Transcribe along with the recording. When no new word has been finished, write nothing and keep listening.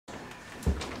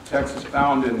Text is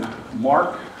found in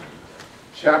Mark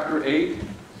chapter 8,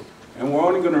 and we're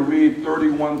only going to read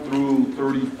 31 through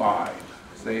 35.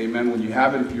 Say amen when you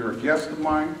have it. If you're a guest of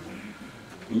mine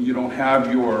and you don't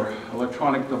have your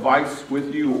electronic device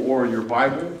with you or your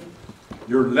Bible,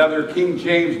 your leather King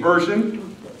James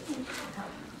Version,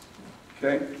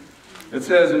 okay? It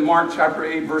says in Mark chapter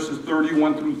 8, verses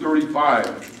 31 through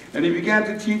 35, "And he began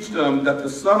to teach them that the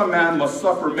Son of Man must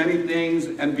suffer many things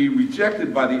and be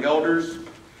rejected by the elders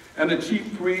and the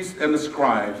chief priests and the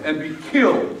scribes, and be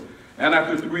killed, and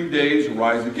after 3 days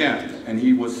rise again." And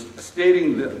he was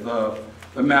stating the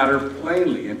matter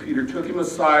plainly. And Peter took him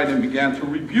aside and began to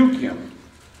rebuke him.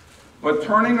 But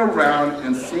turning around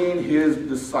and seeing his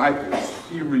disciples,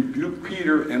 he rebuked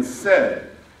Peter and said,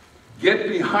 "Get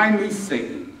behind me,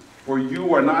 Satan, for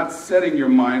you are not setting your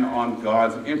mind on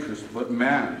God's interest, but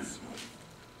man's."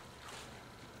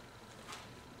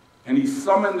 And he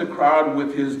summoned the crowd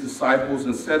with his disciples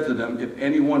and said to them, "If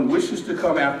anyone wishes to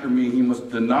come after me, he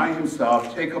must deny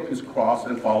himself, take up his cross,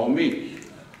 and follow me.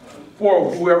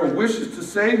 For whoever wishes to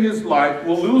save his life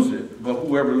will lose it, but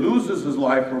whoever loses his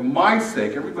life for my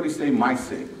sake," everybody say my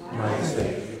sake, my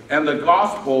sake, "and the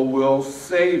gospel will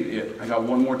save it." I got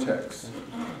one more text.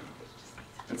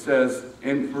 It says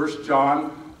in 1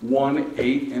 John 1,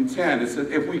 8 and 10, it says,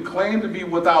 "If we claim to be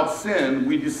without sin,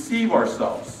 we deceive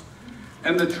ourselves,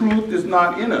 and the truth is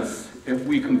not in us. If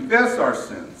we confess our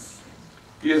sins,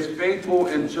 he is faithful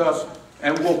and just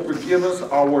and will forgive us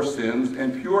our sins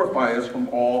and purify us from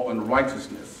all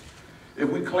unrighteousness.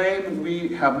 If we claim we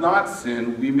have not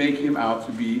sinned, we make him out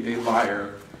to be a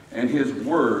liar, and his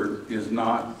word is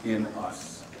not in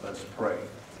us." Let's pray.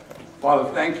 Father,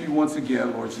 thank you once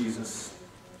again, Lord Jesus,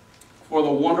 for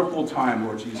the wonderful time,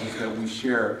 Lord Jesus, that we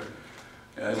share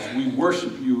as we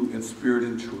worship you in spirit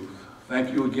and truth.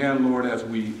 Thank you again, Lord, as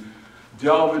we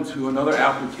delve into another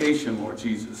application, Lord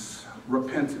Jesus,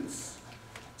 repentance.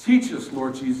 Teach us,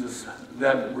 Lord Jesus,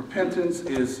 that repentance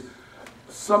is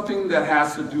something that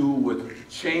has to do with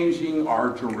changing our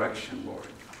direction, Lord.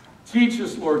 Teach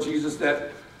us, Lord Jesus,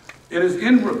 that it is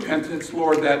in repentance,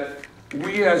 Lord, that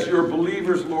we as your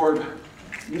believers, Lord,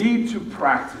 need to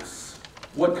practice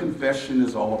what confession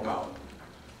is all about.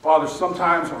 Father,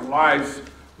 sometimes our lives,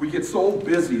 we get so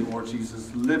busy, Lord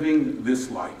Jesus, living this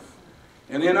life.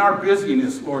 And in our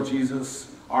busyness, Lord Jesus,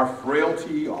 our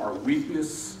frailty, our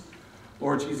weakness,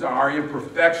 Lord Jesus, our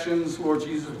imperfections, Lord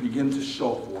Jesus, begin to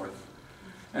show forth.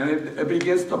 And it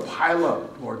begins to pile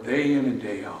up, Lord, day in and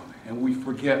day out. And we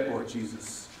forget, Lord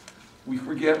Jesus. We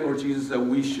forget, Lord Jesus, that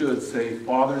we should say,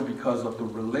 Father, because of the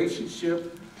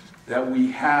relationship that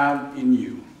we have in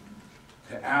you,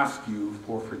 to ask you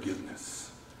for forgiveness.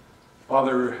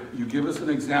 Father, you give us an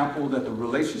example that the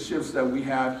relationships that we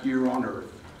have here on earth,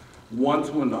 one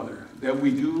to another, that we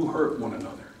do hurt one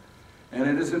another. And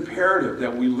it is imperative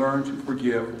that we learn to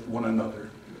forgive one another.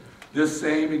 This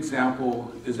same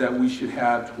example is that we should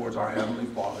have towards our Heavenly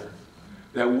Father.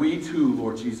 That we too,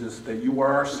 Lord Jesus, that you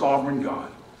are our sovereign God.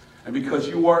 And because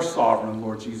you are sovereign,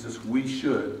 Lord Jesus, we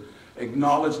should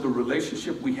acknowledge the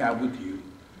relationship we have with you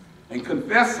and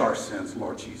confess our sins,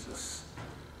 Lord Jesus.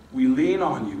 We lean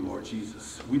on you, Lord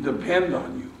Jesus. We depend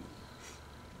on you.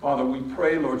 Father, we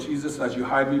pray, Lord Jesus, as you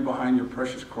hide me behind your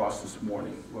precious cross this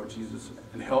morning, Lord Jesus,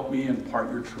 and help me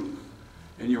impart your truth.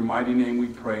 In your mighty name we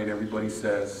pray, and everybody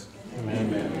says, amen.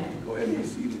 Amen. Go ahead and be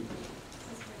seated.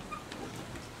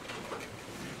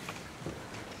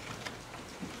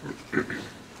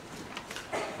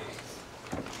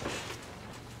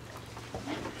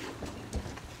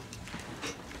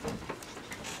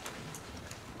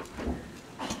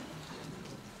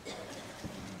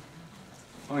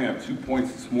 I only have 2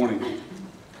 points this morning.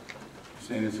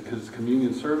 Saying it's because it's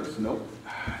communion service? Nope.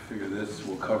 I figure this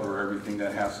will cover everything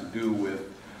that has to do with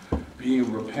being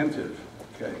repentive.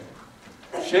 Okay.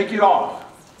 Shake it off.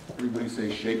 Everybody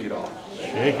say shake it off.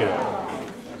 Shake it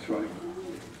off. That's right.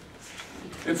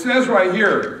 It says right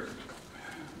here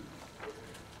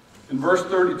in verse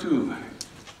 32,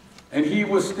 "And he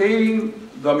was stating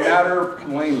the matter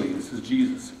plainly." This is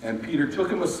Jesus. "And Peter took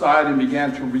him aside and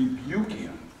began to rebuke him.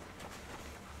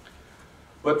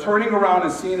 But turning around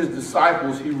and seeing his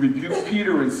disciples, he rebuked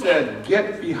Peter and said,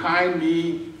 'Get behind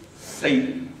me,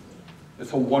 Satan.'"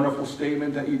 It's a wonderful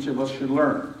statement that each of us should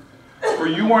learn. "For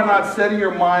you are not setting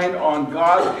your mind on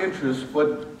God's interests,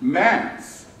 but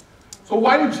man's." So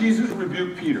why did Jesus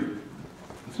rebuke Peter?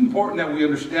 It's important that we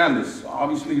understand this.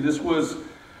 Obviously, this was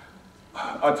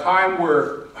a time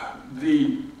where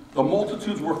the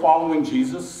multitudes were following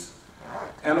Jesus.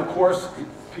 And of course,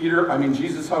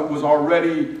 Jesus was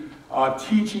already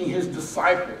teaching his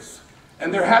disciples.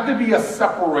 And there had to be a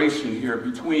separation here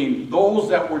between those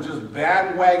that were just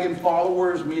bandwagon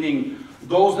followers, meaning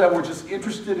those that were just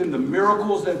interested in the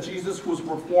miracles that Jesus was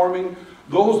performing,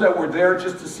 those that were there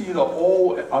just to see the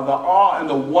awe and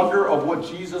the wonder of what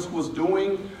Jesus was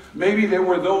doing. Maybe there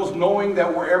were those knowing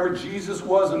that wherever Jesus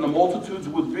was and the multitudes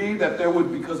would be, that there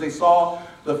would, because they saw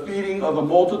the feeding of the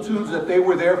multitudes, that they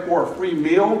were there for a free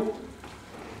meal.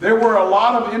 There were a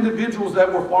lot of individuals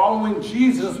that were following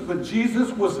Jesus, but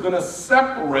Jesus was going to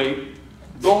separate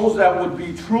those that would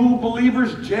be true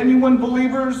believers, genuine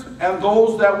believers, and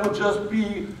those that would just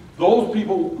be those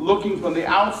people looking from the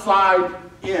outside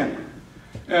in.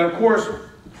 And of course,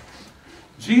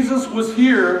 Jesus was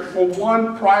here for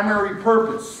one primary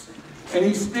purpose, and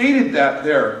he stated that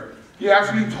there. He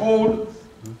actually told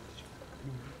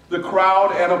the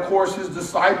crowd and of course his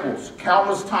disciples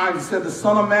countless times. He said, the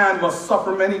Son of Man must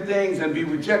suffer many things and be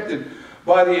rejected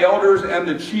by the elders and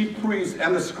the chief priests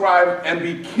and the scribes and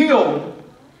be killed,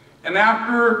 and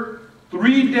after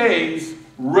 3 days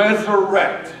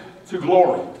resurrect to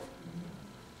glory.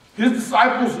 His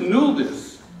disciples knew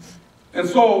this. And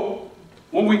so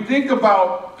when we think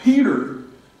about Peter,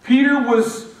 Peter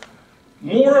was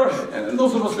more, and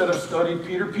those of us that have studied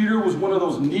Peter was one of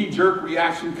those knee-jerk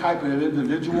reaction type of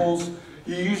individuals.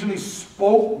 He usually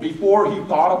spoke before he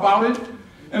thought about it.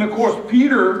 And of course,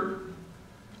 Peter,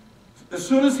 as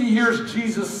soon as he hears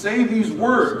Jesus say these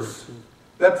words,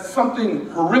 that something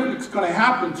horrific is going to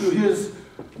happen to his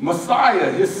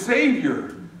Messiah, his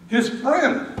Savior, his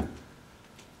friend,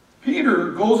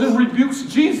 Peter goes and rebukes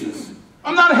Jesus.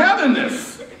 I'm not having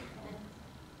this.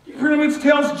 He pretty much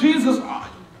tells Jesus,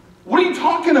 what are you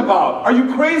talking about? Are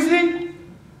you crazy?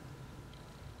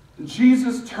 And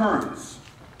Jesus turns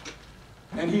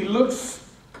and he looks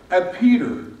at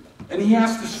Peter and he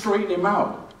has to straighten him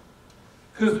out.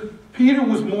 Because Peter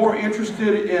was more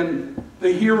interested in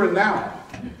the here and now.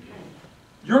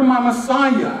 You're my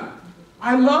Messiah.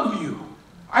 I love you.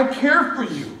 I care for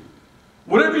you.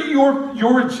 Whatever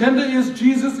your agenda is,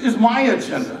 Jesus, is my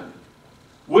agenda.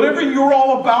 Whatever you're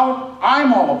all about,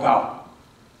 I'm all about.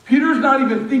 Peter's not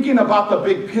even thinking about the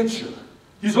big picture.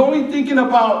 He's only thinking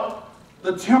about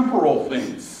the temporal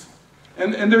things.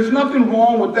 And there's nothing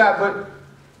wrong with that, but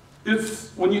it's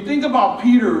when you think about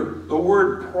Peter, the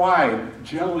word pride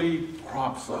generally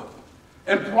crops up.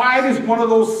 And pride is one of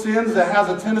those sins that has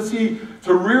a tendency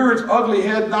to rear its ugly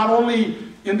head not only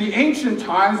in the ancient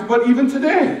times, but even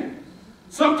today.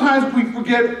 Sometimes we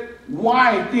forget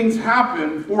why things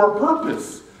happen for a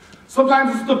purpose.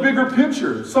 Sometimes it's the bigger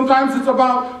picture. Sometimes it's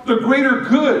about the greater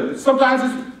good. Sometimes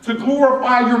it's to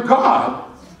glorify your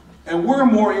God. And we're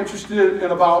more interested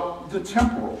in about the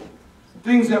temporal,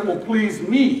 things that will please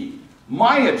me,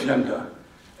 my agenda.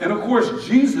 And of course,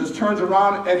 Jesus turns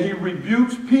around and he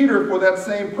rebukes Peter for that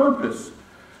same purpose.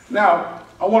 Now,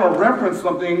 I want to reference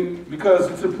something because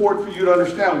it's important for you to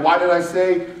understand. Why did I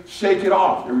say shake it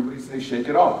off? Everybody say shake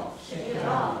it off. Shake it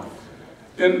off.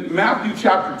 In Matthew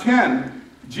chapter 10,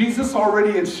 Jesus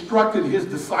already instructed his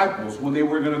disciples when they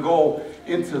were going to go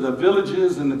into the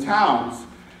villages and the towns.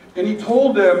 And he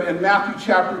told them in Matthew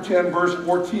chapter 10, verse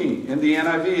 14, in the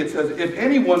NIV, it says, if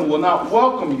anyone will not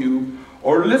welcome you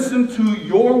or listen to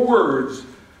your words,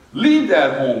 leave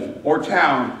that home or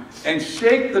town and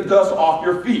shake the dust off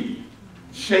your feet.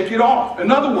 Shake it off. In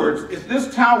other words, if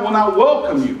this town will not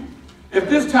welcome you, if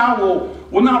this town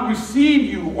will not receive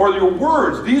you or your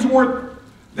words,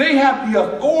 they had the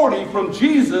authority from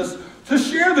Jesus to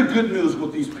share the good news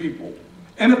with these people.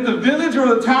 And if the village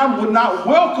or the town would not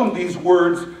welcome these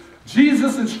words,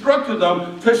 Jesus instructed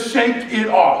them to shake it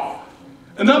off.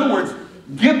 In other words,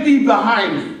 get thee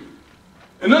behind me.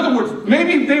 In other words,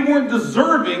 maybe they weren't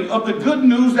deserving of the good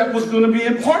news that was going to be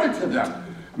imparted to them.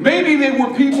 Maybe they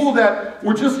were people that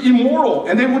were just immoral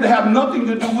and they would have nothing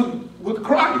to do with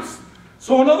Christ.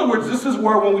 So in other words, this is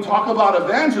where when we talk about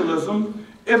evangelism,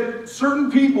 if certain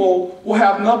people will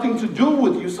have nothing to do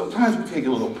with you, sometimes we take it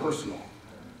a little personal.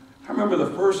 I remember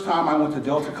the first time I went to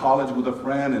Delta College with a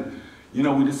friend and,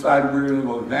 we decided we were going to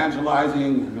go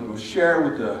evangelizing. We were going to go share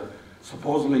with the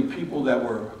supposedly people that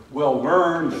were well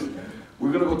learned. And we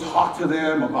were going to go talk to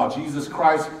them about Jesus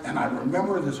Christ. And I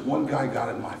remember this one guy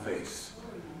got in my face.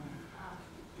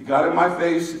 He got in my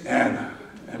face and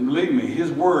believe me, his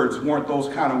words weren't those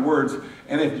kind of words.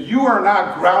 And if you are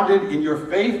not grounded in your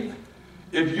faith,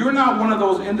 if you're not one of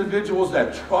those individuals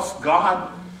that trust God,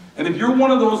 and if you're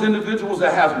one of those individuals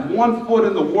that has 1 foot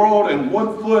in the world and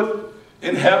 1 foot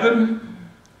in heaven,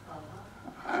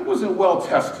 I wasn't well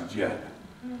tested yet.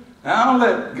 Now, I don't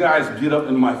let guys get up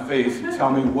in my face and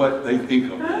tell me what they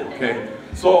think of me, okay?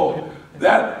 So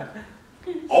that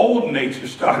old nature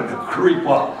started to creep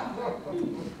up.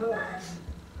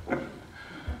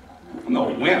 no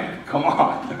wimp. Come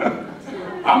on.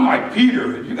 I'm like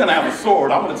Peter. If you're going to have a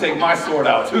sword, I'm going to take my sword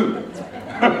out too.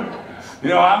 You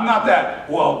know, I'm not that,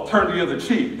 well, turn the other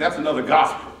cheek. That's another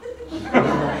gospel.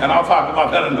 And I'll talk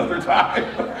about that another time.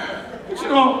 But you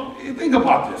know, think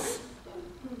about this.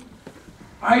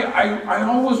 I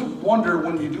always wonder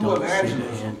when you do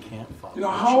evangelism, you know,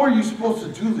 how are you supposed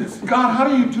to do this? God, how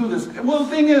do you do this? Well, the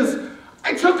thing is,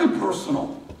 I took it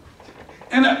personal.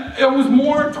 And it was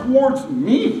more towards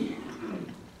me.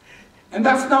 And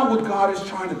that's not what God is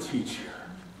trying to teach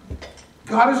here.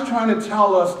 God is trying to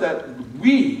tell us that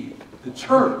we, the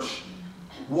church,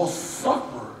 will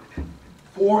suffer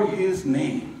for his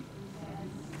name.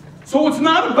 So it's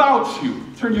not about you.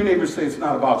 Turn to your neighbor and say, it's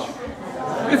not about you.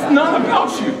 It's not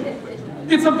about you.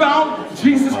 It's about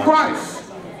Jesus Christ.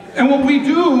 And what we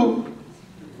do,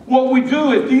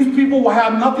 if these people will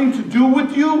have nothing to do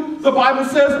with you, the Bible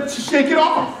says to shake it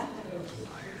off.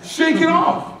 Shake it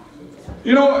off.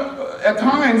 You know, at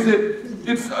times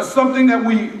it's something that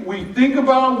we think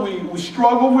about, we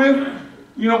struggle with.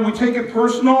 You know, we take it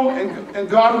personal, and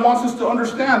God wants us to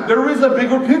understand there is a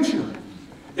bigger picture.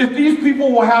 If these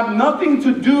people will have nothing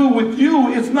to do with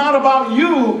you, it's not about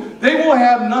you. They will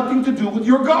have nothing to do with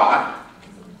your God.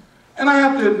 And I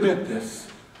have to admit this.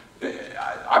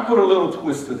 I put a little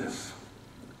twist to this.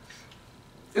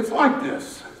 It's like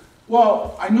this.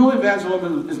 Well, I know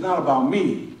evangelism is not about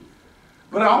me,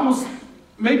 but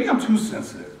maybe I'm too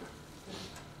sensitive.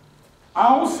 I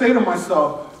always say to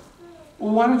myself,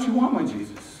 well, why don't you want my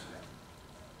Jesus?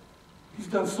 He's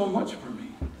done so much for me.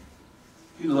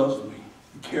 He loves me.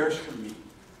 He cares for me.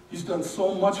 He's done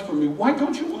so much for me. Why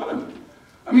don't you want him?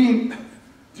 I mean,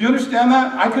 do you understand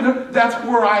that? That's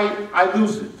where I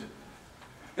lose it.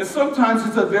 And sometimes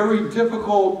it's a very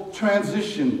difficult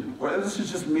transition. Or this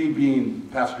is just me being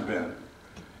Pastor Ben.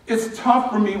 It's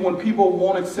tough for me when people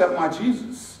won't accept my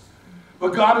Jesus.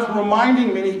 But God is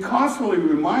reminding me, and he constantly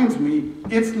reminds me,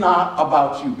 it's not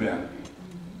about you, Ben.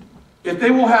 If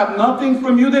they will have nothing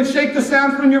from you, then shake the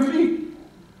sand from your feet.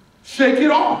 Shake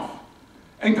it off.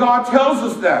 And God tells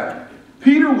us that.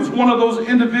 Peter was one of those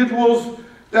individuals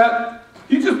that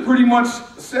he just pretty much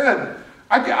said,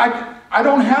 I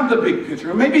don't have the big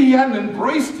picture. Maybe he hadn't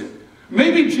embraced it.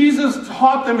 Maybe Jesus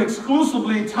taught them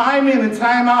exclusively, time in and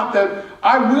time out, that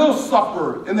I will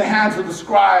suffer in the hands of the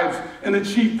scribes and the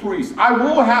chief priests. I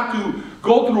will have to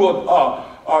go through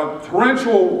a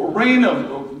torrential rain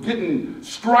of getting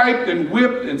striped and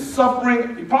whipped and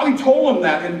suffering. He probably told them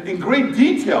that in great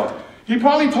detail. He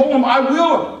probably told them, I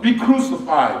will be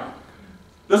crucified.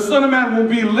 The Son of Man will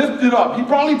be lifted up. He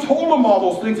probably told them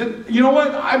all those things. And you know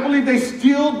what? I believe they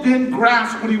still didn't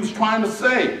grasp what he was trying to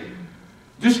say.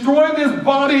 Destroy this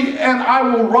body and I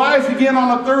will rise again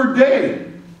on the third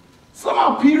day.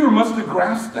 Somehow Peter must have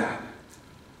grasped that.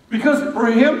 Because for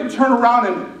him to turn around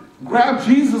and grab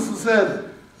Jesus and said,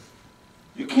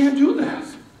 you can't do that.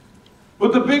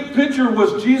 But the big picture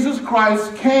was Jesus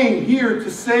Christ came here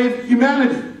to save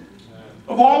humanity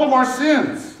of all of our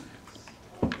sins.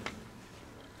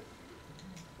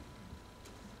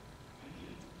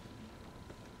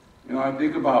 You know, I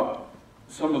think about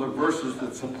some of the verses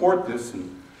that support this,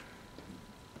 and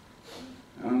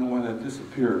I don't know why that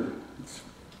disappeared.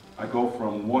 I go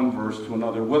from one verse to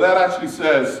another. Well, that actually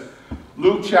says,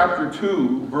 Luke chapter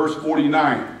 2, verse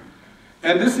 49.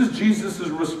 And this is Jesus'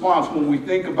 response when we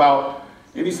think about,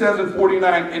 and he says in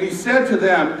 49, and he said to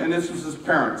them, and this was his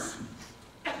parents.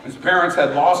 His parents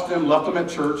had lost him, left him at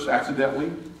church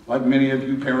accidentally, like many of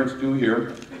you parents do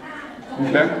here.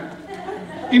 Okay?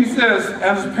 He says,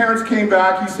 as his parents came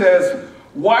back, he says,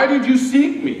 why did you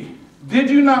seek me? Did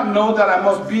you not know that I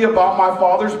must be about my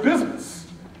Father's business?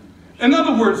 In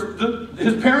other words,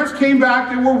 his parents came back.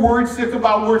 They were worried, sick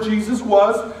about where Jesus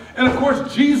was. And of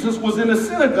course, Jesus was in a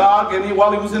synagogue, and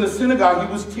while he was in a synagogue,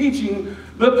 he was teaching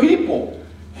the people.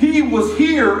 He was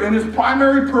here in his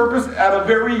primary purpose as a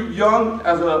very young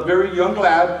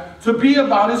lad to be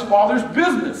about his Father's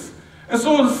business. And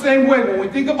so in the same way, when we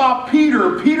think about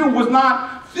Peter, Peter was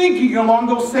not thinking along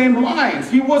those same lines.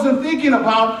 He wasn't thinking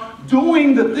about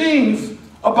doing the things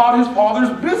about his Father's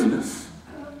business.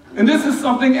 And this is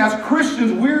something as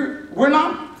Christians we're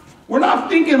not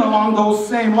thinking along those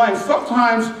same lines.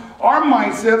 Sometimes our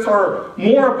mindsets are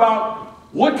more about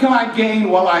what can I gain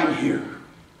while I'm here.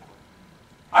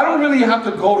 I don't really have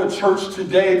to go to church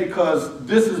today because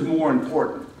this is more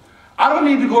important. I don't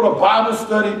need to go to Bible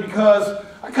study because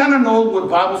I kind of know what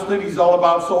Bible study is all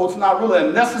about, so it's not really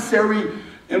a necessary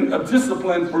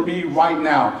discipline for me right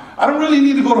now. I don't really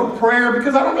need to go to prayer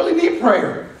because I don't really need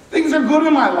prayer. Things are good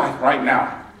in my life right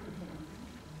now.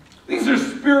 These are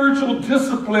spiritual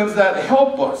disciplines that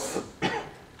help us.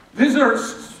 These are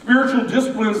spiritual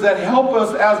disciplines that help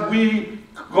us as we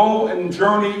go and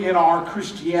journey in our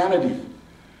Christianity.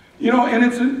 You know,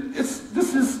 and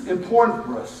this is important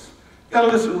for us. You gotta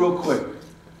listen real quick.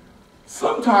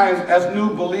 Sometimes as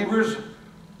new believers,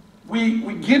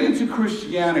 we get into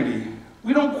Christianity.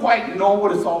 We don't quite know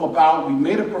what it's all about. We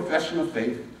made a profession of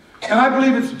faith. And I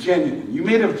believe it's genuine. You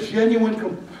made a genuine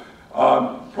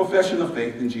profession of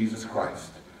faith in Jesus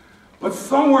Christ. But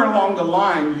somewhere along the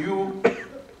line,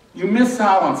 you miss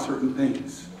out on certain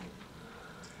things.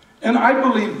 And I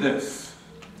believe this.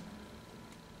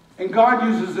 And God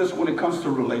uses this when it comes to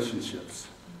relationships.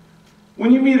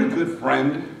 When you meet a good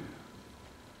friend,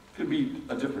 it could be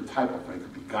a different type of friend. It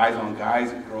could be guys on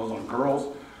guys and girls on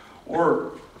girls,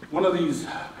 or one of these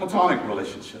platonic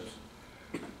relationships.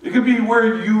 It could be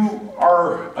where you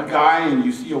are a guy and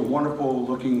you see a wonderful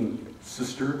looking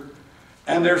sister,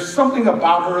 and there's something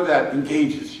about her that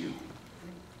engages you.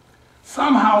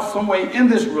 Somehow, some way in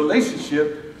this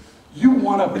relationship, you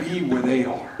want to be where they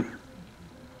are.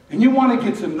 And you want to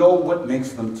get to know what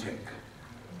makes them tick.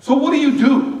 So what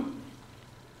do?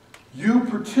 You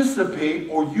participate,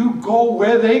 or you go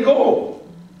where they go.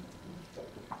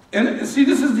 And see,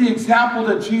 this is the example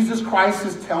that Jesus Christ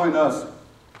is telling us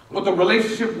with the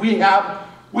relationship we have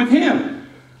with him.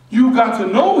 You got to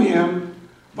know him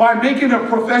by making a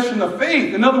profession of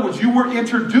faith. In other words, you were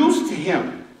introduced to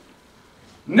him.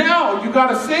 Now you got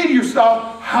to say to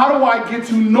yourself, how do I get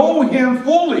to know him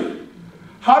fully?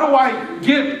 How do I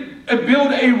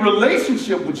build a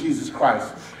relationship with Jesus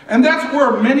Christ? And that's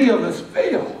where many of us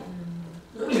fail.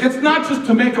 It's not just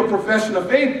to make a profession of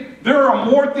faith. There are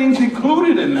more things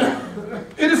included in that.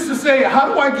 It is to say,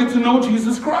 how do I get to know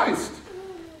Jesus Christ?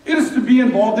 It is to be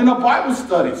involved in a Bible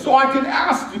study so I can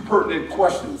ask the pertinent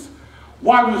questions.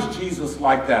 Why was Jesus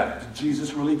like that? Did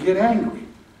Jesus really get angry?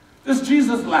 Does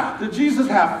Jesus laugh? Did Jesus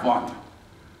have fun?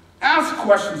 Ask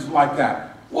questions like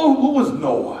that. Well, who was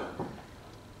Noah?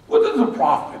 What did the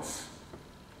prophets?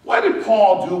 Why did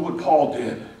Paul do what Paul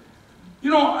did? You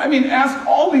know, I mean, ask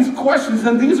all these questions,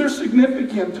 and these are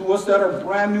significant to us that are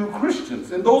brand new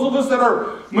Christians. And those of us that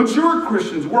are mature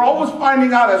Christians, we're always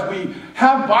finding out as we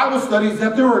have Bible studies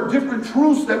that there are different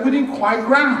truths that we didn't quite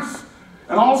grasp.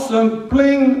 And all of a sudden,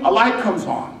 bling, a light comes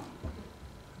on.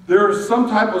 There is some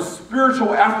type of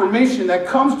spiritual affirmation that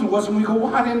comes to us, and we go,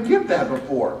 well, I didn't get that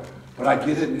before, but I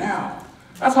get it now.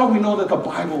 That's how we know that the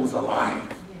Bible is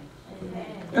alive.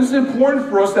 And it's important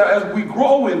for us that as we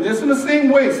grow in this, in the same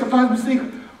way, sometimes we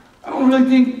think, I don't really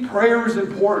think prayer is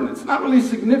important. It's not really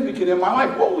significant in my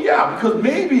life. Well, yeah, because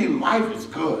maybe life is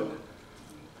good.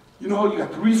 You know, you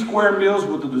got 3 square meals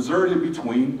with the dessert in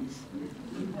between,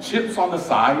 chips on the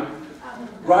side,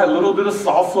 right? A little bit of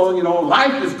salsa, you know,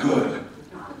 life is good,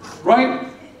 right?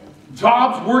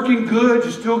 Job's working good,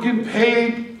 you're still getting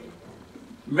paid.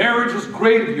 Marriage is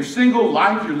great. If you're single,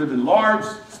 life, you're living large,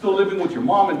 still living with your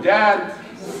mom and dad,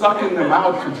 sucking them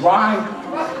out to dry,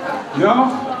 you know?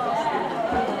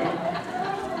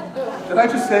 Did I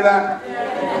just say that?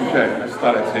 Okay, I just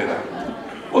thought I'd say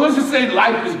that. Well, let's just say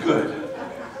life is good.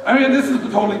 I mean, this is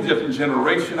a totally different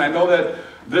generation. I know that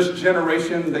this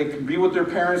generation, they can be with their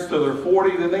parents till they're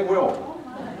 40, then they will,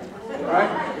 right?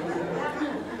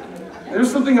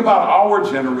 There's something about our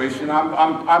generation.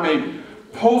 I'm a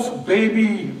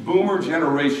post-baby boomer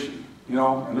generation, you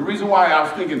know? And the reason why I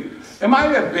was thinking, am I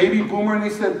a baby boomer? And they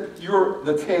said, you're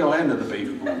the tail end of the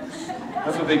baby boomers.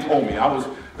 That's what they told me. I was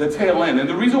the tail end. And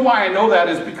the reason why I know that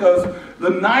is because the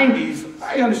 90s,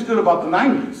 I understood about the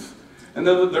 90s. And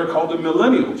they're called the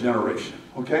millennial generation,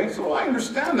 okay? So I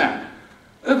understand that.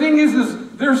 The thing is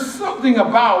there's something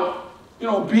about, you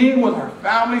know, being with our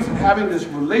families and having this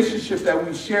relationship that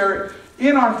we share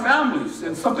in our families.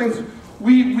 And some things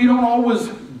we don't always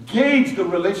gauge the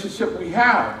relationship we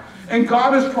have. And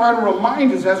God is trying to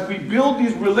remind us as we build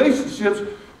these relationships,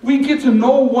 we get to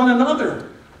know one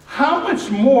another. How much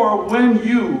more when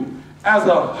you, as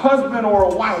a husband or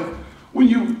a wife, when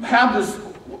you have this,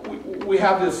 we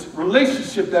have this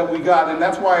relationship that we got, and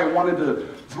that's why I wanted to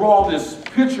draw this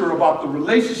picture about the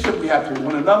relationship we have to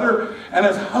one another and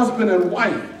as husband and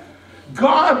wife.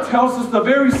 God tells us the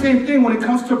very same thing when it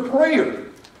comes to prayer.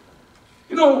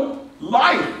 You know,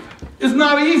 life is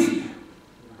not easy.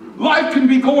 Life can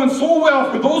be going so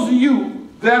well for those of you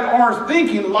that are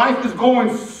thinking life is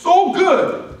going so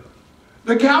good.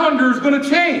 The calendar is going to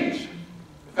change.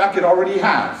 In fact, it already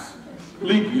has.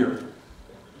 Leap year.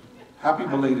 Happy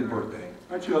belated birthday.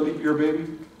 Aren't you a leap year baby?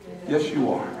 Yes,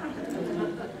 you are.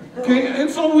 Okay, and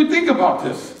so we think about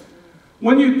this.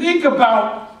 When you think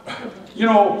about, you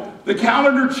know, the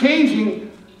calendar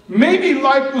changing, maybe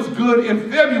life was good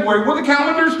in February. Well, the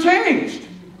calendar's changed.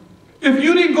 If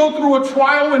you didn't go through a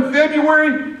trial in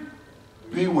February,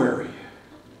 be wary.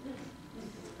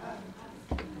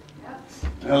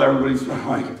 Well, everybody's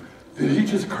like, did he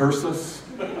just curse us?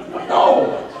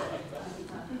 No.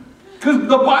 Because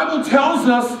the Bible tells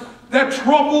us that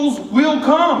troubles will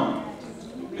come.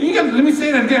 Let me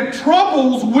say that again.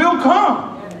 Troubles will come.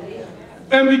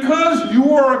 And because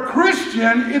you are a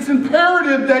Christian, it's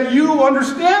imperative that you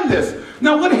understand this.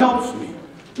 Now, what helps me?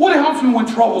 What helps me when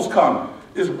troubles come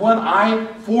is when I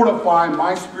fortify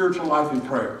my spiritual life in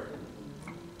prayer.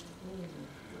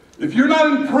 If you're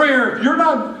not in prayer, if you're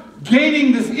not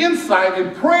gaining this insight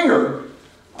in prayer,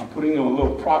 I'm putting in a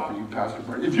little prop for you, Pastor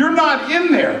Ben. If you're not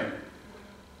in there,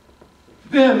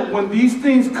 then when these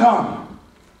things come,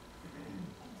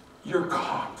 you're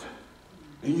caught.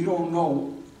 And you don't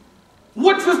know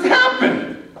what just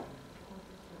happened.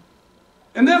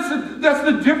 And that's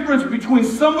the difference between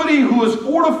somebody who is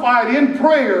fortified in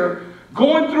prayer,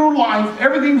 going through life,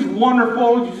 everything's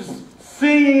wonderful, you're just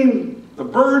singing, the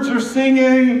birds are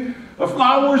singing, the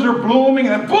flowers are blooming,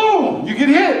 and then boom, you get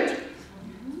hit.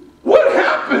 What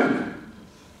happened?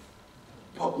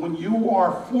 But when you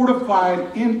are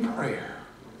fortified in prayer,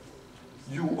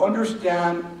 you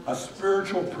understand a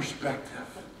spiritual perspective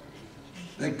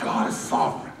that God is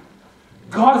sovereign.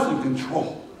 God is in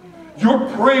control. Your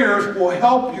prayers will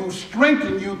help you,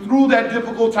 strengthen you through that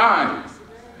difficult time.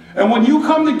 And when you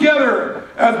come together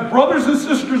as brothers and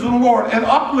sisters in the Lord and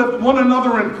uplift one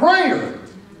another in prayer,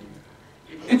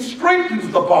 it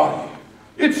strengthens the body.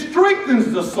 It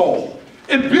strengthens the soul.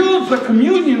 It builds a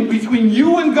communion between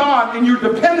you and God and your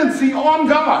dependency on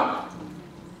God.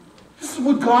 This is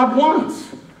what God wants.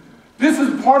 This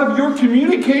is part of your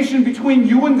communication between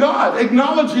you and God,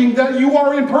 acknowledging that you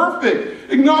are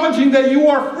imperfect, acknowledging that you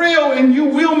are frail and you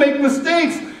will make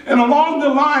mistakes. And along the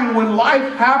line, when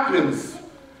life happens,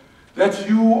 that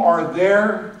you are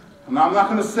there. And I'm not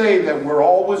going to say that we're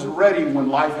always ready when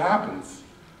life happens,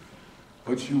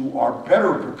 but you are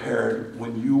better prepared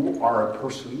when you are a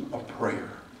person of prayer.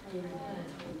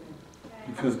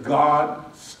 Because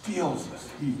God steels us.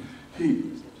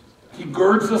 He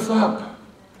girds us up.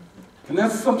 And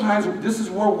that's sometimes, this is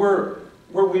where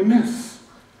we miss.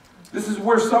 This is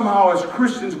where somehow as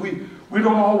Christians we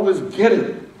don't always get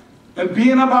it. And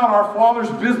being about our Father's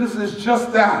business is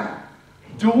just that.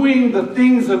 Doing the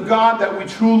things of God that we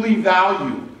truly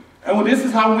value. And this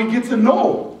is how we get to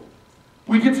know.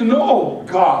 We get to know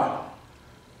God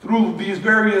through these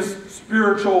various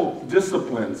spiritual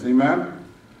disciplines. Amen?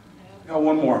 Got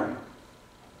one more.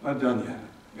 Not done yet.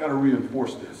 Got to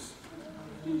reinforce this.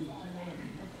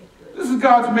 This is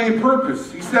God's main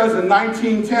purpose. He says in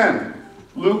 19:10,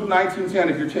 Luke 19:10,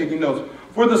 if you're taking notes,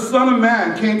 for the Son of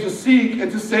Man came to seek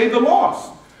and to save the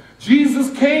lost. Jesus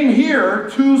came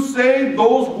here to save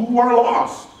those who are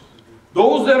lost,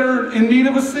 those that are in need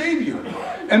of a Savior.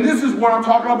 And this is where I'm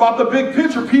talking about the big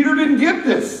picture. Peter didn't get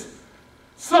this.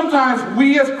 Sometimes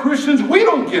we as Christians, we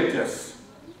don't get this.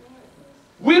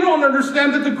 We don't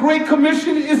understand that the Great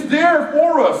Commission is there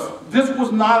for us. This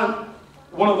was not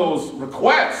one of those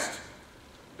requests.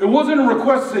 It wasn't a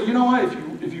request to say, you know what,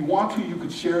 if you want to, you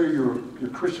could share your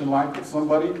Christian life with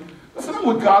somebody. That's not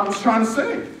what God was trying to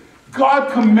say.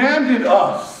 God commanded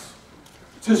us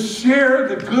to share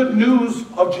the good news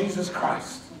of Jesus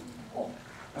Christ.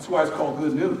 That's why it's called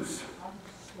good news.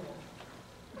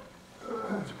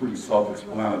 It's pretty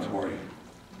self-explanatory.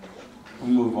 We'll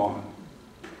move on.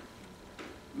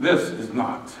 This is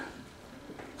not.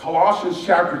 Colossians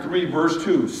chapter 3, verse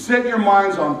 2. Set your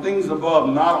minds on things above,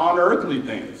 not on earthly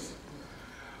things.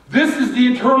 This is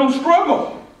the eternal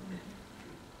struggle.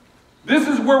 This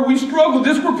is where we struggle.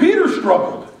 This is where Peter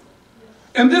struggled.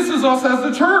 And this is us as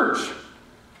the church.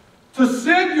 To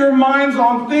set your minds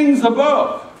on things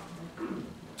above.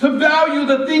 To value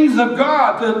the things of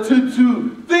God.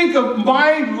 To think of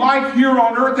my life here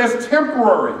on earth as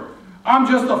temporary. I'm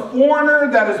just a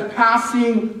foreigner that is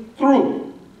passing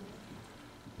through.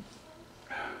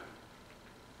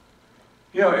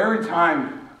 You know, every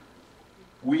time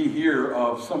we hear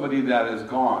of somebody that is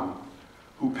gone,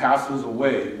 who passes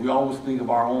away, we always think of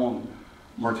our own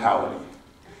mortality.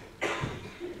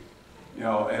 You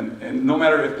know, and no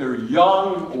matter if they're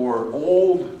young or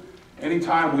old,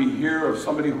 anytime we hear of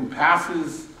somebody who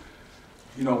passes,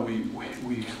 you know,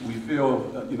 we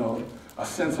feel, you know, a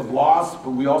sense of loss, but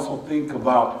we also think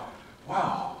about,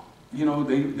 wow, you know,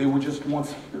 they were just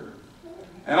once here.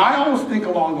 And I always think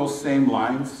along those same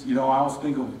lines. You know, I always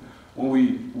think of when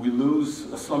we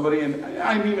lose somebody, and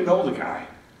I didn't even know the guy.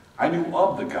 I knew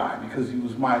of the guy because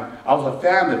I was a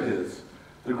fan of his,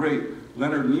 the great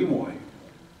Leonard Nimoy.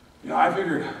 You know, I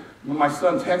figured when my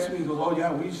son texted me, he goes, oh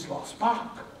yeah, we just lost Spock.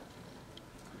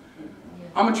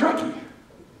 I'm a Trekkie.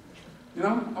 You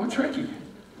know, I'm a Trekkie.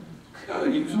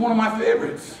 He's one of my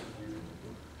favorites.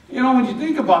 You know, when you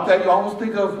think about that, you always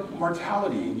think of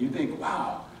mortality, and you think,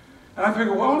 wow. And I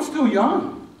figure, well, I'm still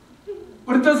young.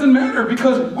 But it doesn't matter,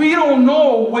 because we don't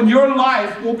know when your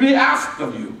life will be asked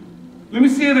of you. Let me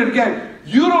say it again.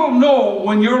 You don't know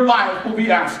when your life will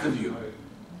be asked of you.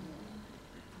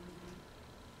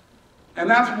 And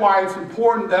that's why it's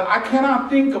important that I cannot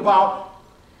think about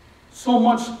so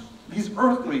much these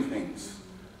earthly things.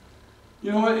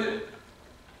 You know,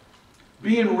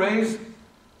 being raised,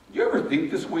 you ever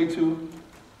think this way too?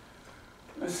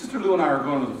 My sister Lou and I are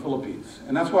going to the Philippines.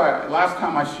 And that's why last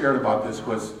time I shared about this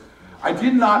was, I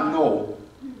did not know.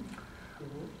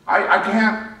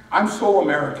 I'm so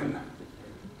American.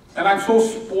 And I'm so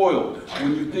spoiled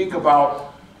when you think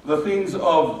about the things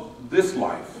of this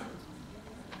life.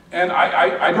 And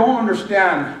I don't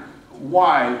understand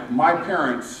why my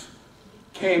parents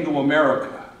came to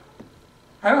America.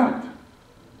 I don't.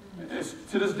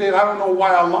 To this day, I don't know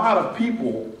why a lot of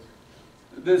people,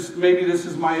 maybe this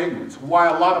is my ignorance, why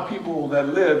a lot of people that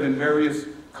live in various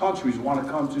countries want to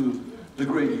come to the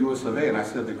great US of A. And I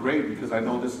said the great because I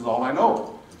know this is all I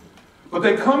know. But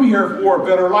they come here for a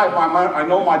better life. I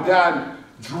know my dad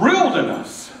drilled in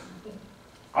us.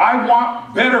 I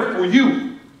want better for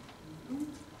you.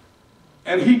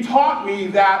 And he taught me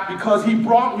that because he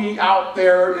brought me out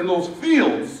there in those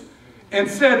fields and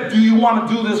said, do you want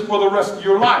to do this for the rest of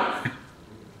your life?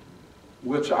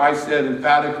 Which I said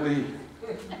emphatically,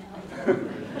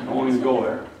 I won't even go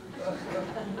there.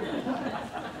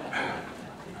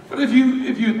 But if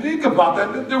you think about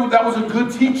that, that was a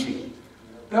good teaching.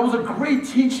 That was a great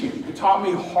teaching. It taught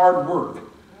me hard work.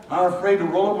 I'm not afraid to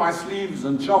roll up my sleeves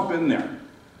and jump in there.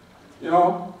 You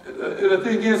know, the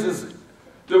thing is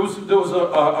there was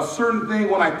a certain thing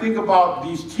when I think about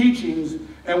these teachings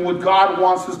and what God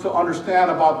wants us to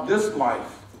understand about this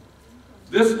life.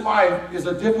 This life is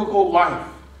a difficult life,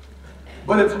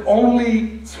 but it's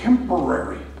only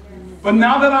temporary. But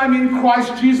now that I'm in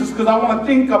Christ Jesus, because I want to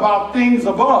think about things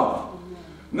above.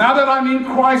 Now that I'm in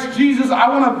Christ Jesus, I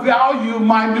want to value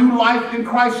my new life in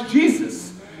Christ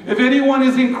Jesus. If anyone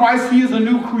is in Christ, he is a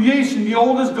new creation. The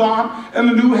old is gone and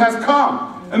the new has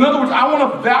come. In other words, I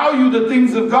want to value the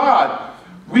things of God.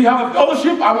 We have a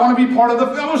fellowship, I want to be part of the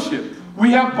fellowship.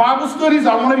 We have Bible studies,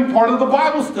 I want to be part of the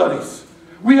Bible studies.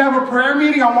 We have a prayer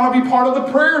meeting, I want to be part of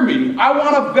the prayer meeting. I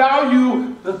want to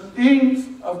value the things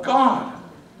of God.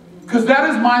 Because that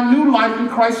is my new life in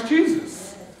Christ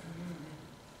Jesus.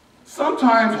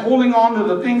 Sometimes holding on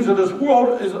to the things of this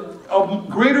world is of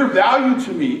greater value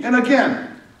to me. And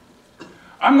again,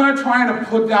 I'm not trying to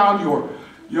put down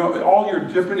all your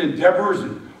different endeavors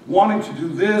and wanting to do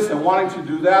this and wanting to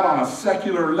do that on a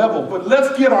secular level. But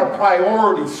let's get our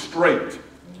priorities straight.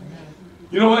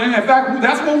 You know, and in fact,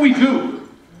 that's what we do.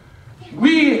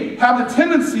 We have the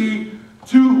tendency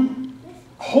to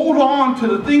hold on to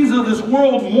the things of this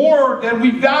world more than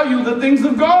we value the things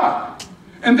of God.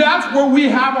 And that's where we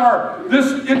have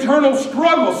this internal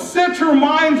struggle. Set your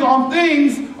minds on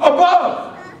things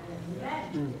above,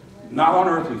 not on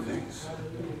earthly things.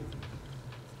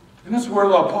 And that's where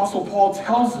the Apostle Paul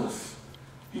tells us.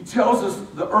 He tells us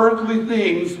the earthly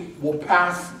things will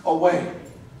pass away.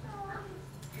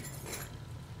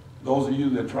 Those of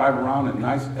you that drive around in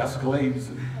nice Escalades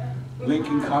and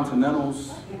Lincoln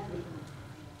Continentals,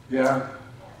 yeah,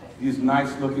 these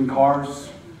nice looking cars.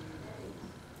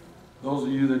 Those of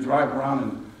you that drive around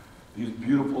in these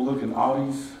beautiful looking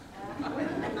Audis, I'm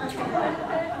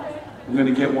going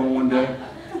to get one day.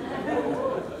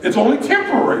 It's only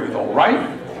temporary though,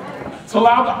 right? So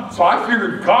I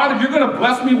figured, God, if you're going to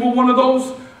bless me with one of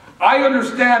those, I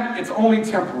understand it's only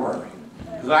temporary.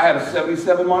 Because I had a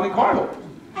 77 Monte Carlo.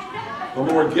 The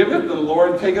Lord giveth, the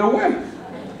Lord take it away.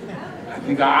 I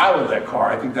think I idled that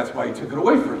car. I think that's why he took it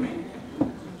away from me.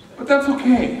 But that's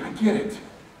okay. I get it.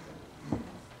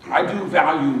 I do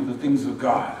value the things of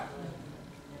God.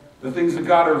 The things of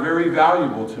God are very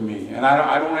valuable to me. And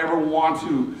I don't ever want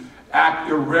to act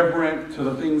irreverent to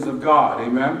the things of God.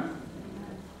 Amen?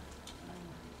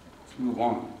 Let's move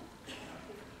on.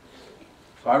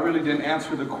 So I really didn't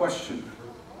answer the question.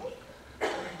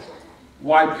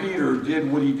 Why Peter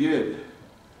did what he did.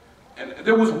 And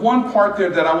there was one part there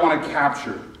that I want to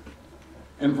capture.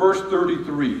 In verse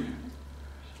 33.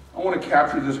 I want to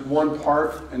capture this one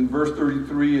part. In verse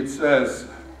 33 it says,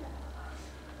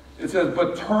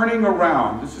 but turning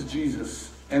around, this is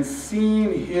Jesus, and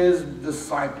seeing his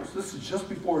disciples. This is just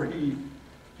before he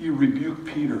rebuked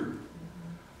Peter.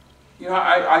 You know,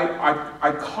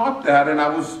 I caught that, and I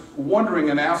was wondering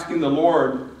and asking the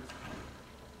Lord,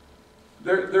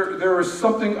 there is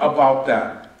something about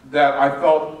that. that I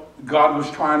felt God was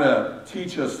trying to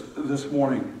teach us this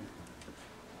morning.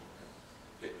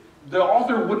 The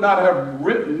author would not have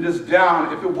written this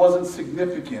down if it wasn't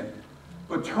significant.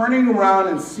 But turning around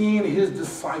and seeing his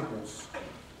disciples.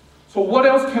 So what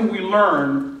else can we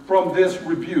learn from this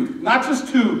rebuke? Not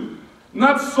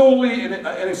solely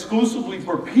and exclusively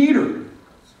for Peter,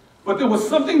 but there was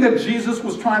something that Jesus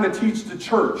was trying to teach the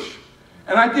church.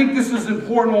 And I think this is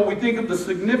important when we think of the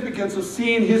significance of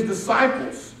seeing his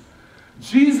disciples.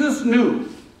 Jesus knew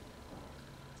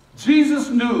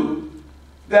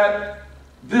that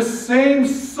this same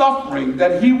suffering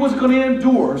that he was going to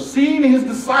endure, seeing his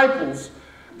disciples,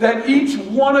 that each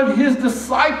one of his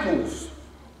disciples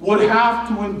would have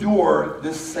to endure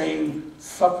this same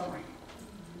suffering.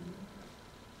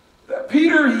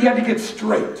 Peter, he had to get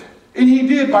straight. And he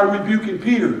did by rebuking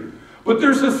Peter. But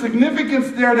there's a significance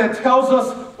there that tells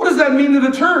us, what does that mean to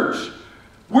the church?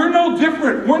 We're no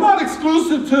different. We're not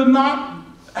exclusive to not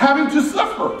having to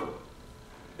suffer.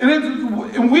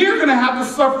 And we are going to have to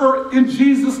suffer in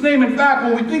Jesus' name. In fact,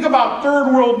 when we think about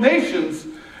third world nations,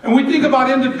 and we think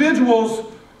about individuals,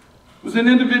 it was an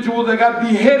individual that got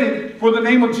beheaded for the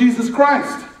name of Jesus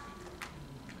Christ.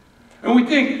 And we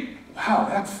think, wow,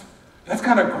 that's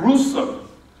kind of gruesome.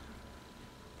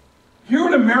 Here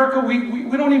in America,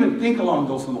 we don't even think along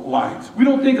those lines. We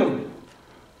don't think of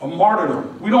a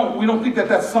martyrdom. We don't think that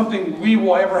that's something we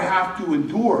will ever have to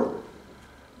endure.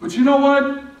 But you know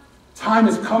what? Time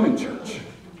is coming, church.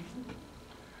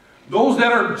 Those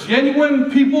that are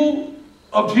genuine people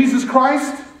of Jesus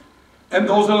Christ, and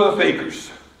those are the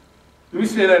fakers. Let me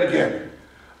say that again.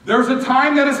 There's a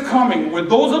time that is coming where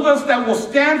those of us that will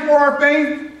stand for our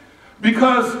faith,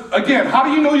 because, again, how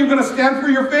do you know you're going to stand for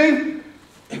your faith?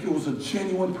 If it was a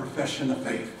genuine profession of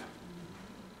faith.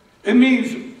 It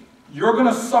means you're going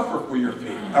to suffer for your faith.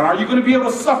 And are you going to be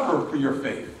able to suffer for your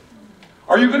faith?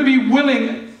 Are you going to be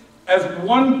willing, as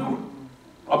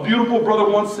a beautiful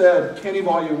brother once said, Kenny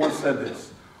Vollier once said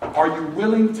this, are you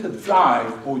willing to die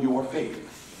for your faith?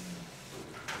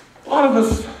 A lot of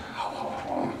us,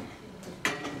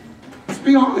 let's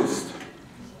be honest.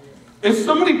 If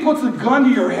somebody puts a gun to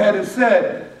your head and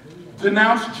said,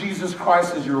 denounce Jesus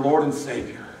Christ as your Lord and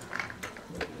Savior,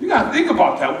 you got to think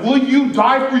about that. Will you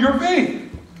die for your faith?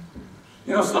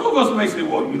 You know, some of us may say,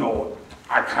 well, you know,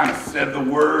 I kind of said the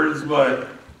words, but,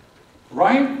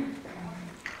 right?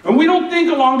 And we don't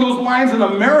think along those lines in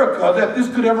America that this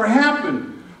could ever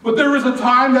happen. But there is a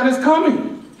time that is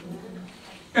coming.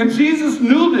 And Jesus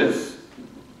knew this.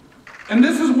 And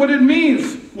this is what it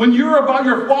means. When you're about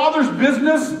your Father's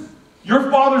business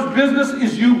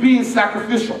is you being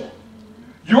sacrificial.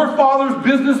 Your Father's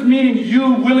business meaning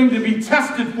you willing to be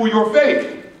tested for your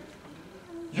faith.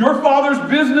 Your Father's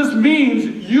business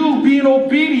means you being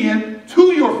obedient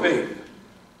to your faith.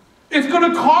 It's going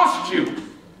to cost you.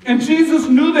 And Jesus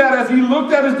knew that as he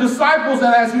looked at his disciples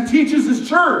and as he teaches his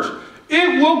church.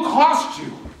 It will cost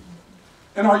you.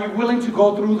 And are you willing to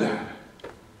go through that?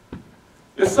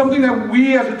 It's something that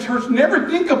we as a church never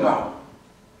think about.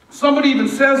 Somebody even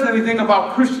says anything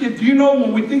about Christian. Do you know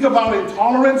when we think about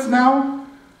intolerance now?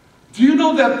 Do you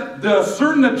know that the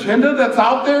certain agenda that's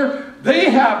out there, they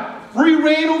have free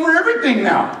reign over everything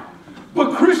now.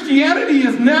 But Christianity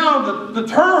is now the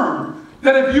term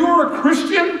that if you're a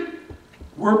Christian,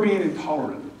 we're being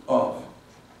intolerant of.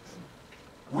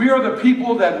 We are the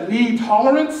people that need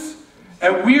tolerance,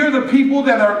 and we are the people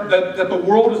that the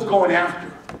world is going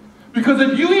after. Because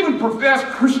if you even profess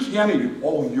Christianity,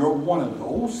 oh, you're one of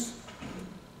those?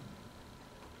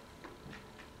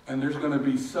 And there's going to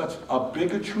be such a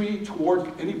bigotry toward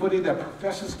anybody that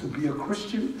professes to be a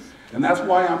Christian. And that's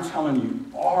why I'm telling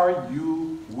you, are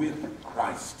you with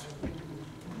Christ?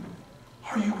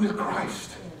 Are you with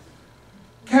Christ?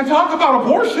 Can't talk about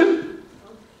abortion.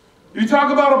 You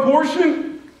talk about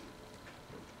abortion,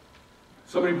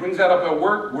 somebody brings that up at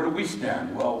work, where do we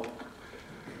stand? Well,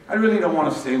 I really don't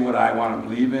want to say what I want to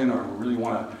believe in, or really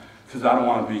want to, because I don't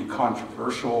want to be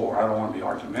controversial, or I don't want to be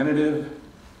argumentative.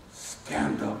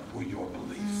 Stand up for your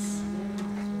beliefs.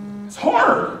 It's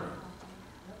hard.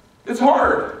 It's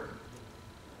hard.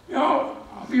 You know,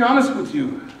 I'll be honest with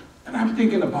you, and I'm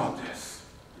thinking about this.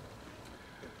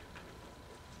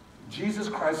 Jesus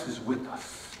Christ is with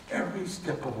us every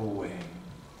step of the way.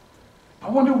 I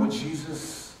wonder what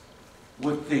Jesus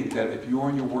would think that if you're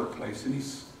in your workplace and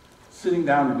he's sitting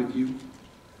down with you,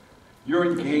 you're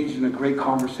engaged in a great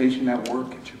conversation at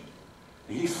work,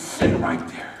 and he's sitting right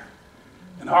there.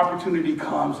 An opportunity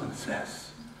comes and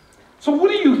says, so what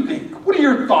do you think? What are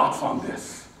your thoughts on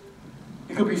this?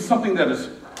 It could be something that is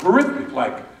horrific,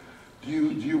 like, do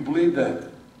you believe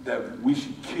that we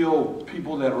should kill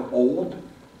people that are old?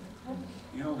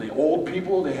 You know, the old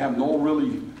people, they have no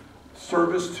really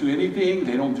service to anything.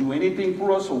 They don't do anything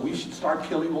for us, so we should start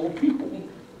killing old people.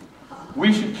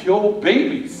 We should kill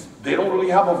babies. They don't really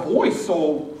have a voice,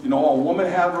 so, you know, a woman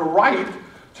has a right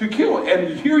to kill.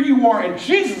 And here you are, and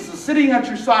Jesus is sitting at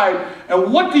your side,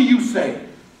 and what do you say?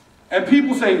 And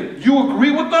people say, you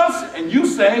agree with us? And you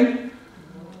say,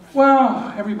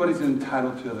 well, everybody's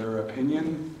entitled to their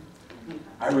opinion.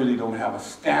 I really don't have a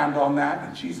stand on that.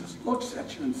 And Jesus looks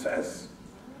at you and says,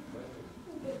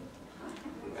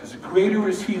 because greater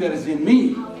is he that is in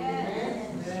me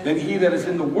than he that is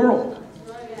in the world.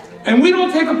 And we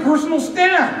don't take a personal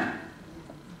stand.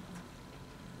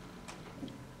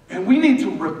 And we need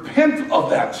to repent of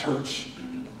that, church.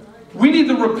 We need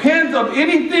to repent of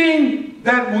anything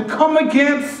that would come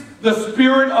against the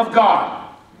Spirit of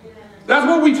God. That's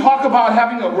what we talk about,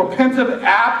 having a repentive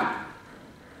app.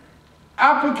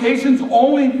 Applications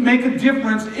only make a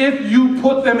difference if you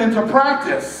put them into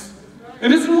practice.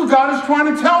 And this is what God is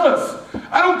trying to tell us.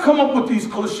 I don't come up with these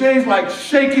cliches like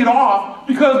shake it off,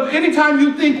 because anytime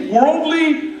you think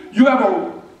worldly, you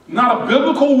have not a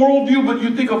biblical worldview, but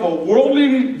you think of a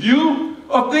worldly view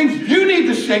of things, you need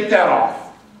to shake that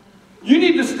off. You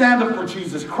need to stand up for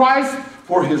Jesus Christ,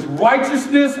 for his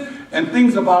righteousness, and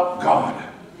things about God.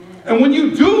 And when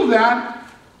you do that,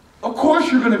 of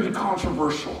course you're going to be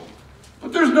controversial.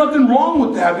 But there's nothing wrong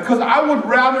with that, because I would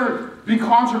rather be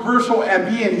controversial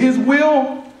and be in his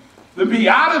will than be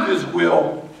out of his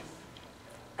will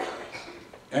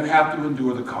and have to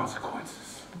endure the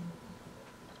consequences.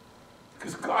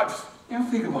 Because God's, you know,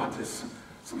 think about this.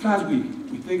 Sometimes we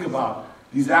think about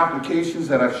these applications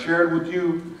that I've shared with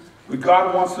you, but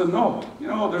God wants to know. You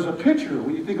know, there's a picture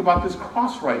when you think about this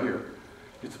cross right here.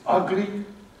 It's ugly.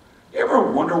 You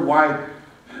ever wonder why?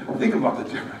 Think about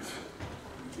the difference.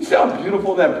 You see how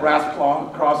beautiful that brass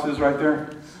cross is right there?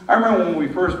 I remember when we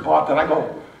first bought that, I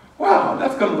go, wow,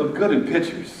 that's going to look good in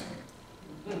pictures.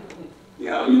 You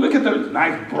know, you look at the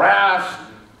nice brass,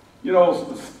 you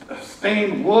know,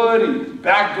 stained wood and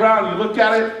background, you look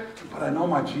at it, but I know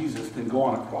my Jesus didn't go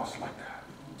on a cross like that.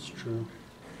 It's true.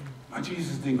 My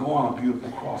Jesus didn't go on a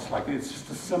beautiful cross like that. It's just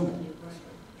a symbol.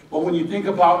 But when you think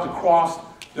about the cross,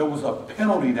 there was a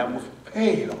penalty that was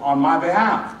paid on my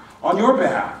behalf, on your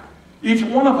behalf. Each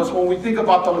one of us, when we think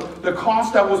about the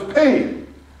cost that was paid,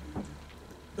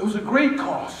 it was a great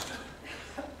cost.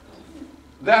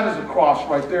 That is a cross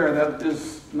right there. That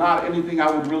is not anything I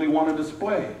would really want to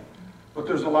display. But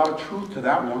there's a lot of truth to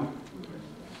that one.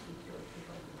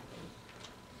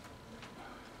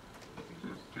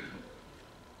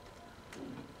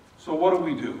 So what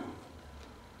do?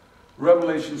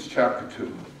 Revelations chapter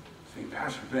 2. Saying,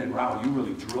 Pastor Ben, wow, you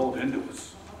really drilled into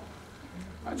us.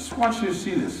 I just want you to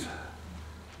see this.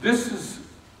 This is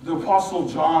the Apostle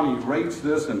John. He writes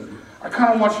this, and I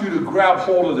kind of want you to grab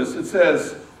hold of this. It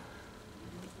says,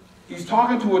 he's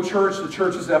talking to a church, the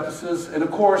church is Ephesus, and of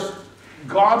course,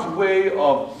 God's way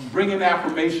of bringing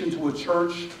affirmation to a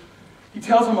church, he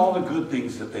tells them all the good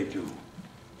things that they do.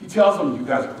 He tells them, you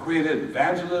guys were created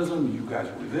evangelism, you guys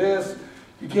were this.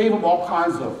 He gave them all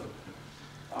kinds of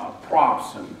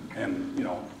props and you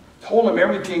know, told them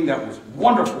everything that was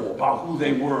wonderful about who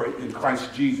they were in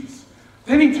Christ Jesus.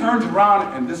 Then he turns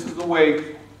around, and this is the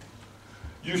way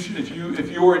you should,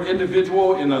 if you're an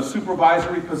individual in a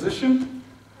supervisory position,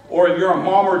 or if you're a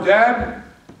mom or dad,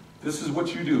 this is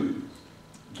what you do.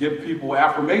 Give people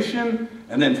affirmation,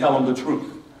 and then tell them the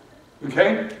truth.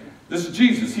 Okay? This is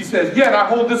Jesus. He says, yet I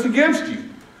hold this against you.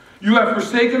 You have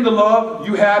forsaken the love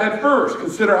you had at first.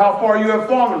 Consider how far you have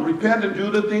fallen. Repent and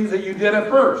do the things that you did at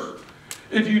first.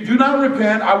 If you do not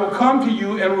repent, I will come to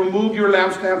you and remove your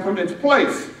lampstand from its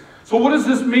place. So what does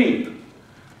this mean?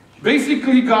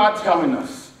 Basically, God telling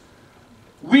us,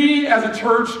 we as a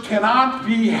church cannot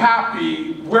be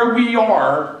happy where we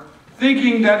are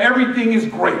thinking that everything is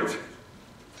great.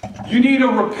 You need a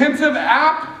repentive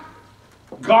app.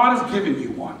 God has given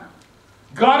you one.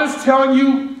 God is telling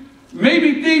you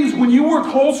maybe things when you were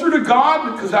closer to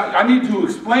God, because I need to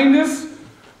explain this.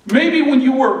 Maybe when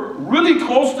you were really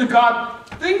close to God,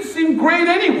 things seem great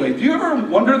anyway. Do you ever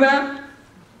wonder that?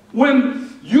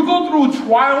 When you go through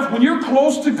trials, when you're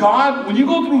close to God, when you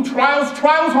go through trials,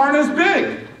 trials aren't as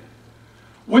big.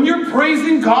 When you're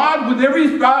praising God with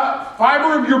every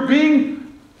fiber of your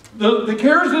being, the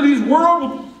cares of this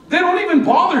world, they don't even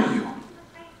bother you.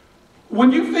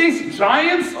 When you face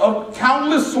giants of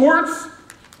countless sorts,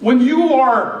 when you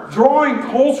are drawing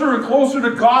closer and closer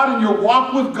to God in your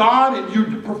walk with God, and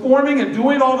you're performing and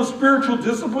doing all the spiritual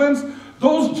disciplines,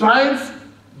 those giants,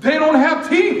 they don't have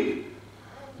teeth.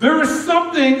 There is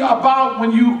something about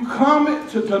when you come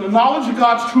to the knowledge of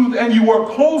God's truth and you are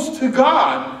close to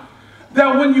God,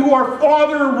 that when you are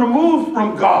farther removed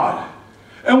from God,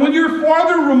 and when you're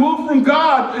farther removed from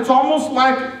God, it's almost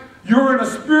like you're in a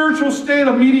spiritual state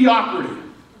of mediocrity.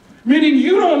 Meaning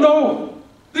you don't know.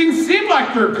 Things seem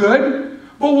like they're good,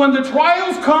 but when the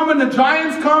trials come and the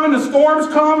giants come and the storms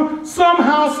come,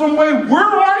 somehow, some way, where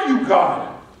are you,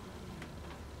 God?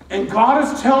 And God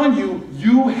is telling you,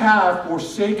 you have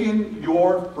forsaken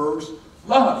your first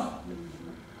love.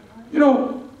 You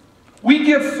know, we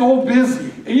get so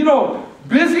busy. And you know,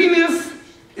 busyness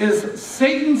is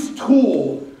Satan's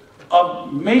tool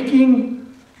of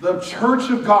making the church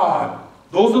of God,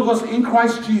 those of us in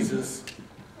Christ Jesus,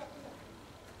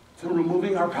 to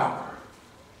removing our power.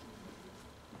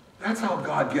 That's how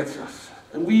God gets us.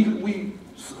 And we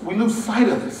lose sight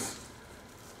of this.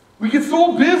 We get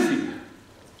so busy.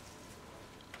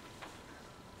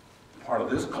 Part of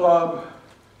this club.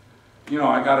 You know,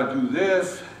 I got to do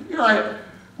this. You know,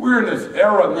 we're in this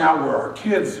era now where our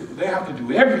kids, they have to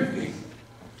do everything.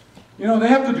 You know, they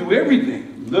have to do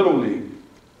everything. Little League.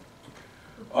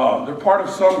 They're part of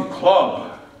some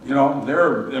club. You know,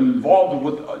 they're involved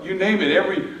with, you name it,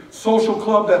 every social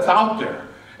club that's out there.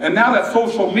 And now that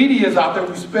social media is out there,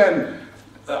 we spend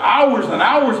hours and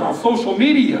hours on social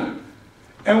media.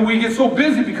 And we get so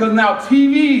busy because now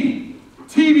TV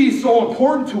is so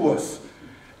important to us.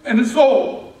 And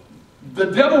so the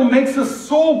devil makes us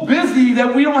so busy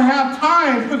that we don't have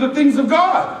time for the things of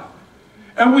God.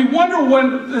 And we wonder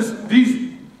when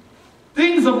these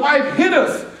things of life hit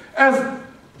us, as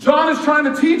John is trying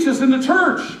to teach us in the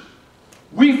church.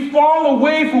 We fall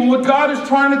away from what God is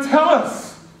trying to tell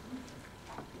us.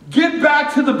 Get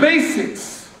back to the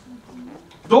basics.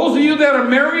 Those of you that are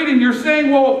married and you're saying,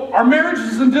 well, our marriage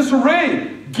is in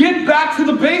disarray. Get back to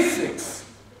the basics.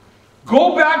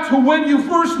 Go back to when you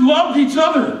first loved each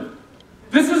other.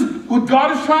 This is what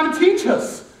God is trying to teach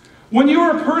us. When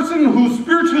you're a person who's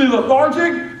spiritually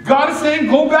lethargic, God is saying,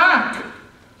 go back.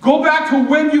 Go back to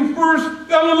when you first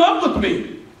fell in love with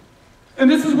me. And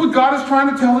this is what God is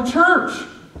trying to tell the church.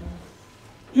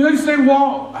 You know, you say,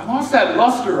 well, I lost that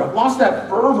luster. I've lost that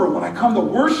fervor when I come to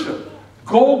worship.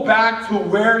 Go back to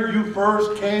where you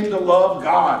first came to love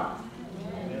God.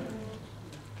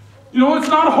 You know, it's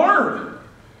not hard.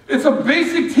 It's a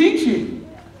basic teaching.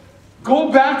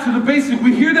 Go back to the basics.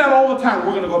 We hear that all the time.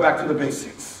 We're going to go back to the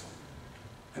basics.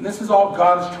 And this is all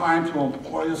God is trying to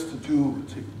employ us to do,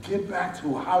 to get back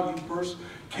to how you first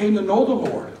came to know the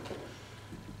Lord.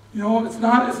 You know, it's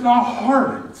not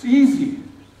hard. It's easy.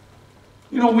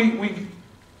 You know,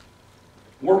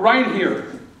 we're right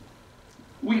here.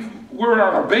 We're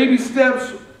on our baby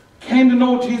steps, came to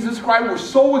know Jesus Christ. We're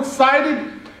so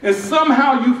excited. And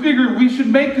somehow you figure we should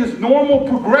make this normal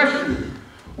progression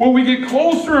where we get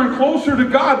closer and closer to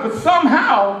God. But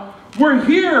somehow we're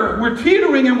here, we're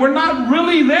teetering, and we're not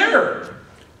really there.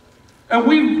 And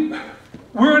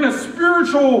we're in a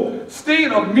spiritual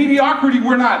state of mediocrity.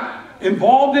 We're not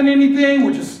involved in anything.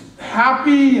 We're just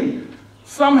happy. And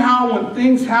somehow when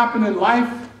things happen in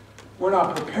life, we're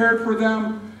not prepared for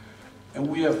them. And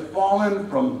we have fallen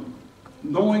from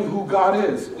knowing who God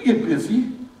is. We get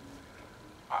busy.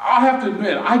 I have to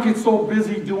admit, I get so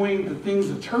busy doing the things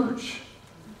of church.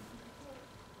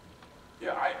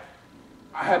 Yeah,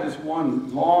 I had this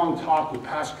one long talk with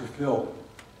Pastor Phil.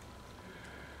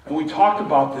 And we talked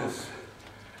about this.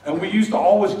 And we used to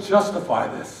always justify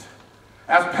this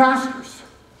as pastors.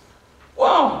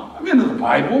 Well, I'm into the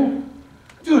Bible.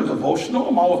 I do a devotional.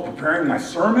 I'm always preparing my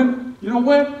sermon. You know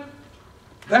what?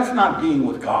 That's not being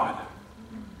with God.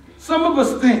 Some of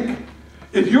us think,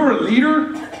 if you're a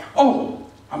leader, oh,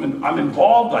 I'm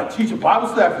involved, I teach a Bible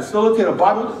study, I facilitate a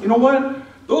Bible. You know what?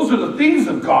 Those are the things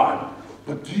of God.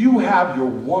 But do you have your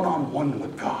one-on-one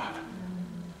with God?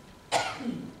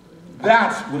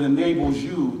 That's what enables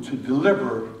you to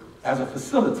deliver as a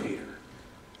facilitator.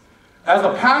 As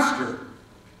a pastor,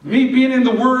 me being in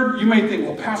the Word, you may think,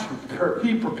 well, Pastor,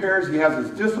 he prepares, he has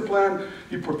his discipline,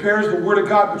 he prepares the Word of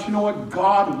God. But you know what?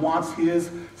 God wants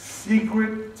his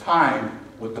secret time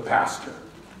with the pastor.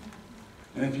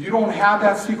 And if you don't have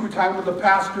that secret time with the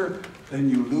pastor, then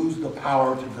you lose the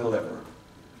power to deliver.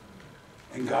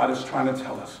 And God is trying to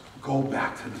tell us, go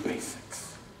back to the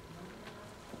basics.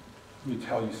 Let me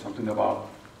tell you something about,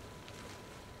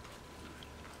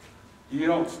 you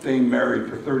don't stay married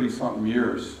for 30-something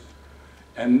years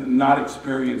and not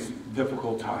experience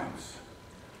difficult times.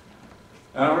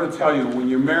 And I'm going to tell you, when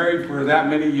you're married for that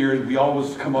many years, we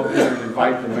always come up here and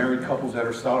invite the married couples that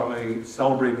are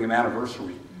celebrating an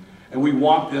anniversary. And we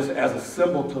want this as a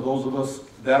symbol to those of us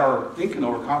that are thinking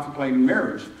or contemplating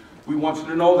marriage. We want you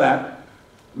to know that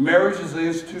marriage is an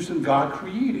institution God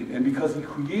created. And because he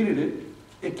created it,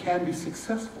 it can be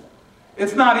successful.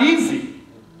 It's not easy.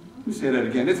 Let me say that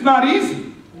again. It's not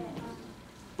easy.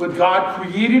 But God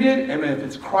created it, and if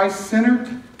it's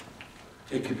Christ-centered,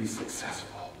 it can be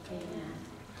successful.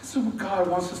 This is what God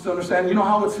wants us to understand. You know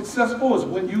how it's successful is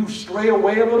when you stray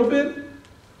away a little bit,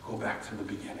 go back to the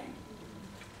beginning.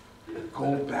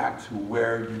 Go back to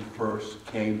where you first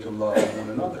came to love one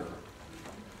another.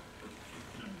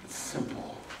 It's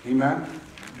simple. Amen?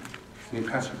 Say,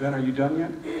 Pastor Ben, are you done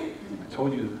yet? I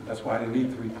told you that's why I didn't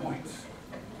need 3 points.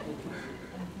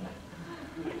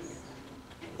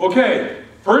 Okay,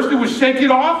 first it was shake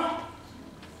it off,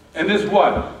 and this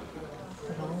what?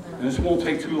 And this won't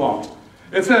take too long.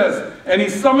 It says, and he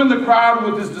summoned the crowd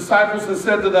with his disciples and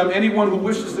said to them, anyone who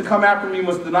wishes to come after me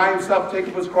must deny himself, take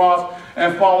up his cross,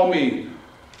 and follow me.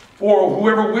 For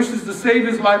whoever wishes to save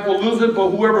his life will lose it,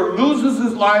 but whoever loses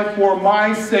his life for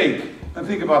my sake. And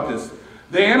think about this.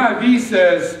 The NIV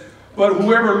says, but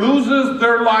whoever loses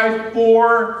their life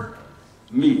for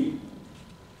me.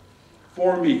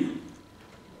 For me.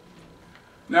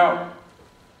 Now,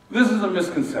 this is a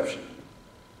misconception.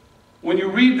 When you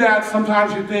read that,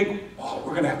 sometimes you think, oh,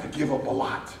 we're going to have to give up a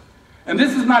lot. And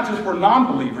this is not just for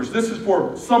non-believers. This is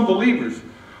for some believers.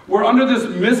 We're under this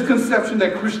misconception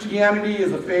that Christianity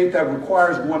is a faith that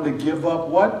requires one to give up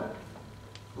what?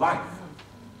 Life.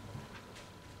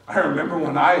 I remember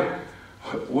when I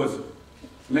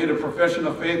made a profession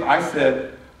of faith, I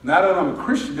said, now that I'm a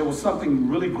Christian, there was something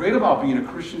really great about being a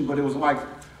Christian, but it was like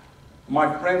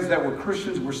my friends that were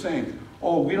Christians were saying,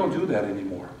 oh, we don't do that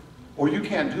anymore. Or you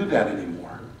can't do that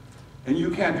anymore. And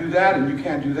you can't do that, and you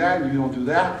can't do that, and you don't do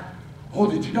that. Oh,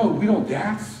 did you know we don't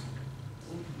dance?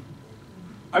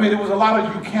 I mean, there was a lot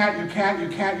of you can't.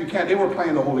 They were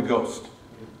playing the Holy Ghost.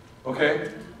 Okay?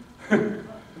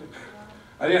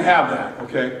 I didn't have that,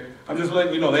 okay? I'm just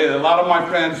letting you know, a lot of my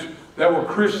friends that were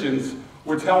Christians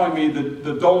were telling me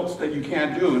the don'ts that you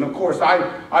can't do. And of course,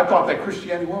 I thought that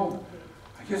Christianity, well,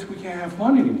 I guess we can't have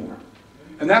fun anymore.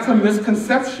 And that's a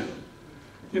misconception.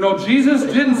 You know, Jesus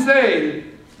didn't say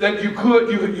that you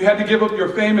had to give up your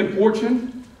fame and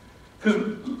fortune.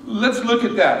 Because let's look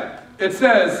at that. It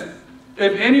says,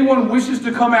 if anyone wishes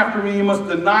to come after me, he must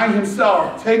deny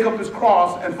himself, take up his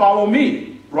cross, and follow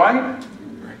me. Right?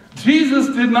 Jesus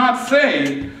did not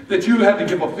say that you had to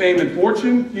give up fame and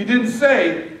fortune. He didn't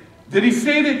say, did he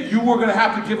say that you were going to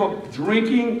have to give up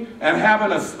drinking and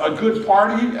having a good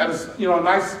party at a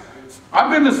nice...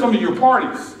 I've been to some of your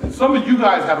parties, and some of you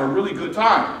guys have a really good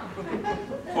time.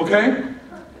 Okay?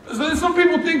 So some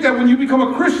people think that when you become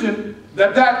a Christian,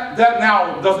 that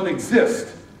now doesn't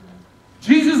exist.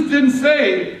 Jesus didn't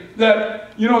say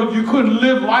that, you couldn't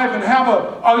live life and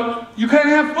have you can't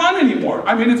have fun anymore.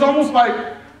 I mean, it's almost like,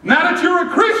 now that you're a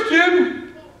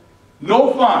Christian,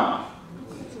 no fun.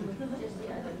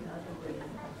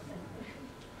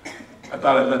 I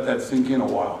thought I'd let that sink in a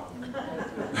while.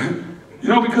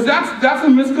 Because that's a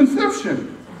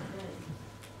misconception.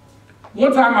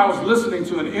 One time I was listening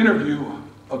to an interview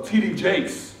of T.D.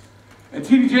 Jakes, and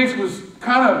T.D. Jakes was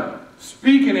kind of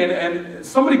speaking, and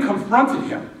somebody confronted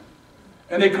him.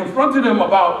 And they confronted him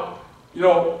about,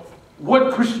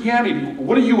 what Christianity,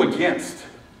 what are you against?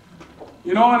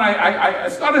 And I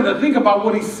started to think about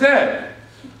what he said.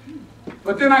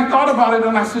 But then I thought about it,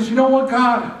 and I said, you know what,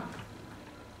 God?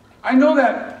 I know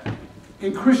that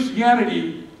in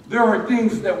Christianity, there are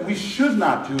things that we should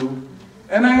not do.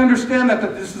 And I understand that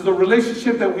this is a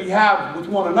relationship that we have with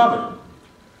one another.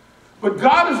 But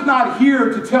God is not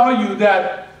here to tell you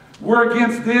that we're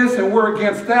against this and we're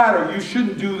against that, or you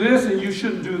shouldn't do this and you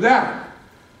shouldn't do that.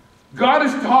 God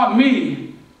has taught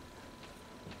me,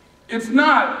 it's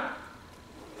not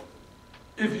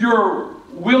if you're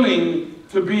willing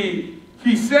to be,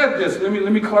 he said this, let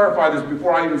me clarify this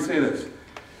before I even say this.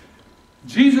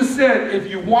 Jesus said,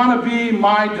 if you want to be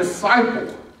my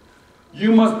disciple,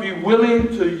 you must be willing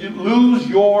to lose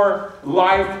your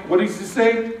life, what does he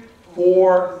say?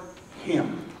 For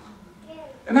him.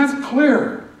 And that's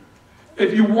clear.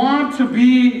 If you want to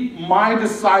be my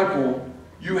disciple,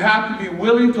 you have to be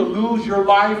willing to lose your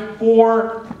life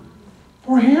for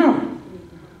him.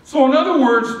 So in other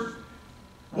words,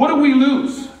 what do we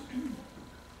lose?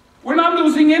 We're not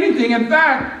losing anything. In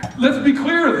fact, let's be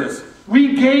clear of this.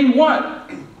 We gain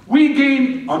what? We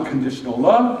gain unconditional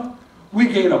love. We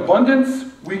gain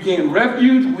abundance. We gain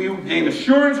refuge. We gain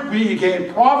assurance. We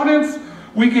gain providence.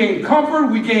 We gain comfort.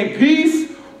 We gain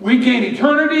peace. We gain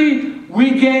eternity.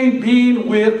 We gain being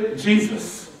with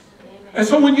Jesus. And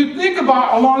so when you think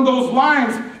about along those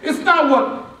lines, it's not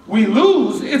what we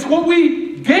lose, it's what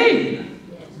we gain.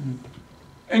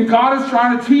 And God is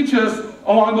trying to teach us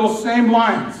along those same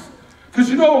lines. Because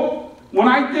when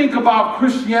I think about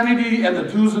Christianity and the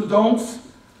do's and don'ts,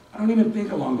 I don't even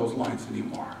think along those lines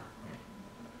anymore.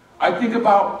 I think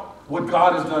about what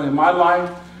God has done in my life,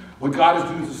 what God is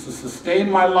doing to sustain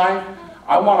my life.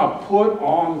 I want to put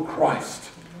on Christ.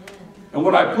 And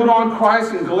when I put on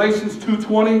Christ in Galatians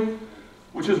 2:20,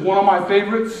 which is one of my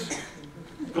favorites,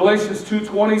 Galatians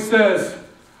 2:20 says,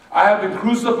 I have been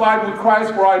crucified with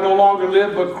Christ, for I no longer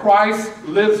live, but Christ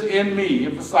lives in me,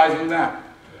 emphasizing that.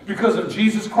 Because of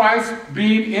Jesus Christ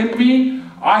being in me,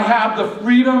 I have the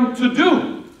freedom to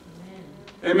do.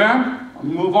 Amen? I'll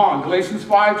move on. Galatians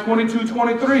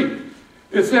 5:22-23.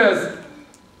 It says,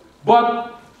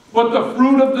 But the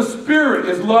fruit of the Spirit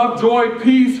is love, joy,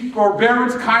 peace,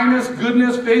 forbearance, kindness,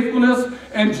 goodness, faithfulness,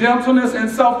 and gentleness, and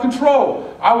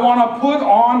self-control. I want to put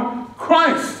on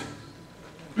Christ.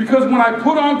 Because when I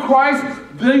put on Christ,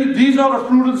 these are the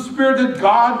fruit of the Spirit that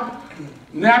God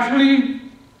naturally,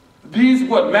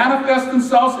 manifest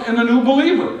themselves in a new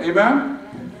believer. Amen?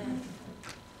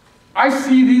 I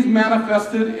see these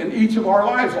manifested in each of our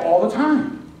lives all the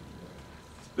time.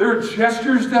 There are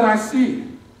gestures that I see.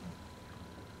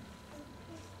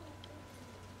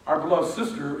 Our beloved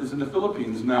sister is in the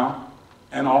Philippines now,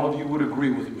 and all of you would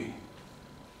agree with me.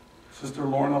 Sister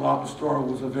Lorna La Pastora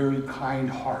was a very kind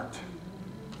heart.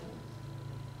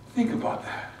 Think about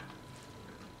that.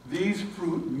 These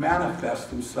fruit manifest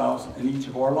themselves in each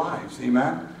of our lives.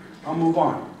 Amen? I'll move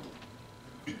on.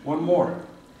 One more.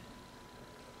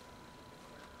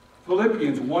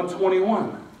 Philippians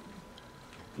 1:21.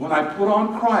 When I put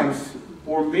on Christ,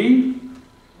 for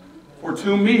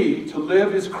to me, to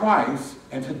live is Christ,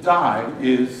 and to die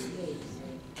is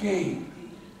gain.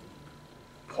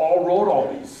 Paul wrote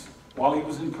all these while he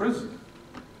was in prison.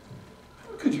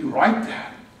 How could you write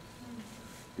that?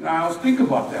 You know, I always think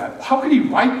about that. How could he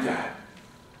write that?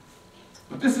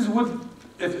 But this is what,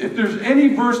 if there's any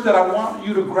verse that I want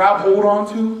you to grab hold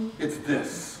onto, it's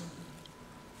this.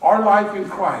 Our life in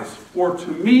Christ. For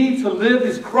to me, to live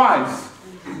is Christ,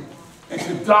 and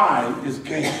to die is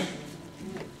gain.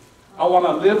 I want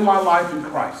to live my life in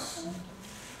Christ.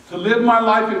 To live my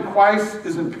life in Christ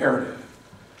is imperative.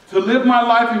 To live my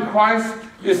life in Christ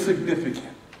is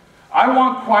significant. I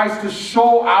want Christ to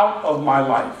show out of my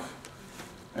life.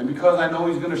 And because I know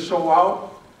he's going to show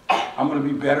out, I'm going to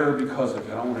be better because of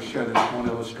it. I want to share this one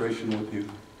illustration with you.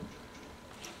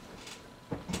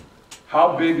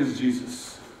 How big is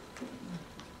Jesus?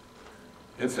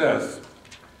 It says,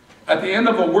 at the end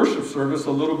of a worship service,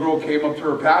 a little girl came up to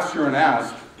her pastor and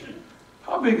asked,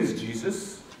 how big is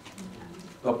Jesus?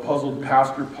 The puzzled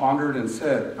pastor pondered and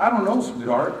said, I don't know,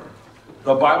 sweetheart.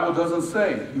 The Bible doesn't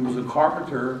say. He was a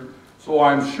carpenter, so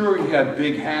I'm sure he had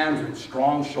big hands and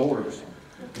strong shoulders.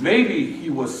 Maybe he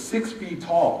was 6 feet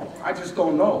tall. I just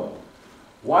don't know.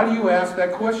 Why do you ask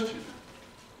that question?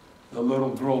 The little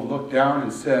girl looked down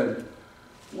and said,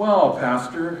 well,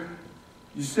 Pastor,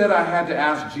 you said I had to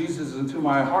ask Jesus into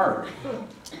my heart.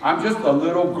 I'm just a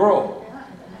little girl.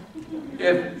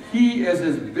 If he is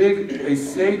as big a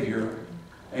Savior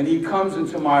and he comes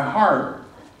into my heart,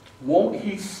 won't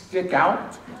he stick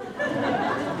out?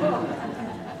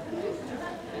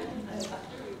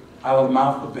 Out of the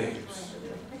mouth of babes.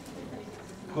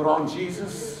 Put on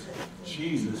Jesus,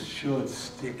 Jesus should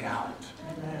stick out.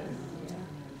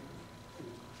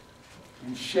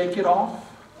 And shake it off,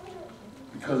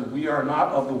 because we are not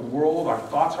of the world. Our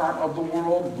thoughts aren't of the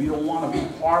world. We don't want to be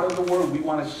part of the world. We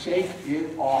want to shake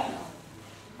it off.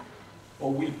 But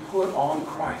we put on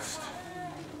Christ,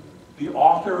 the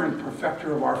author and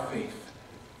perfecter of our faith.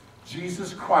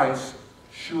 Jesus Christ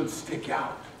should stick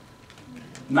out.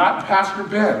 Not Pastor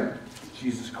Ben,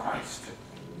 Jesus Christ.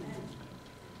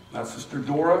 Not Sister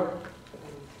Dora.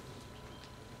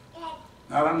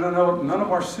 None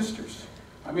of our sisters.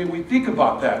 I mean, we think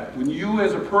about that. When you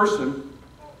as a person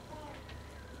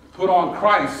put on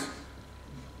Christ,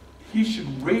 he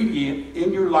should radiate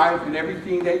in your life and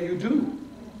everything that you do.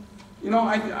 You know,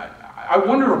 I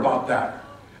wonder about that.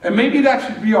 And maybe that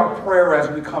should be our prayer as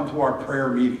we come to our prayer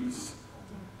meetings.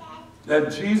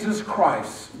 That Jesus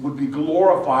Christ would be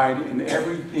glorified in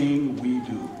everything we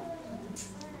do.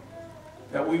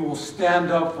 That we will stand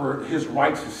up for his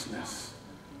righteousness.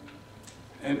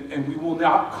 And we will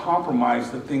not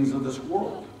compromise the things of this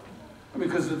world. I mean,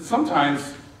 because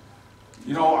sometimes,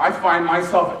 you know, I find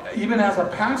myself, even as a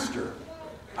pastor,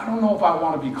 I don't know if I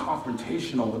want to be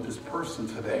confrontational with this person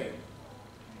today.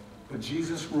 But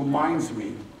Jesus reminds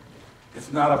me,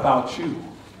 it's not about you,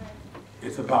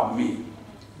 it's about me.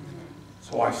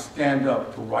 So I stand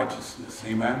up for righteousness,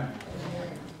 amen?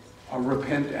 A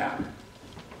repent app.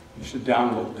 You should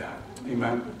download that,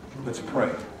 amen? Let's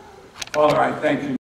pray. Father, I thank you.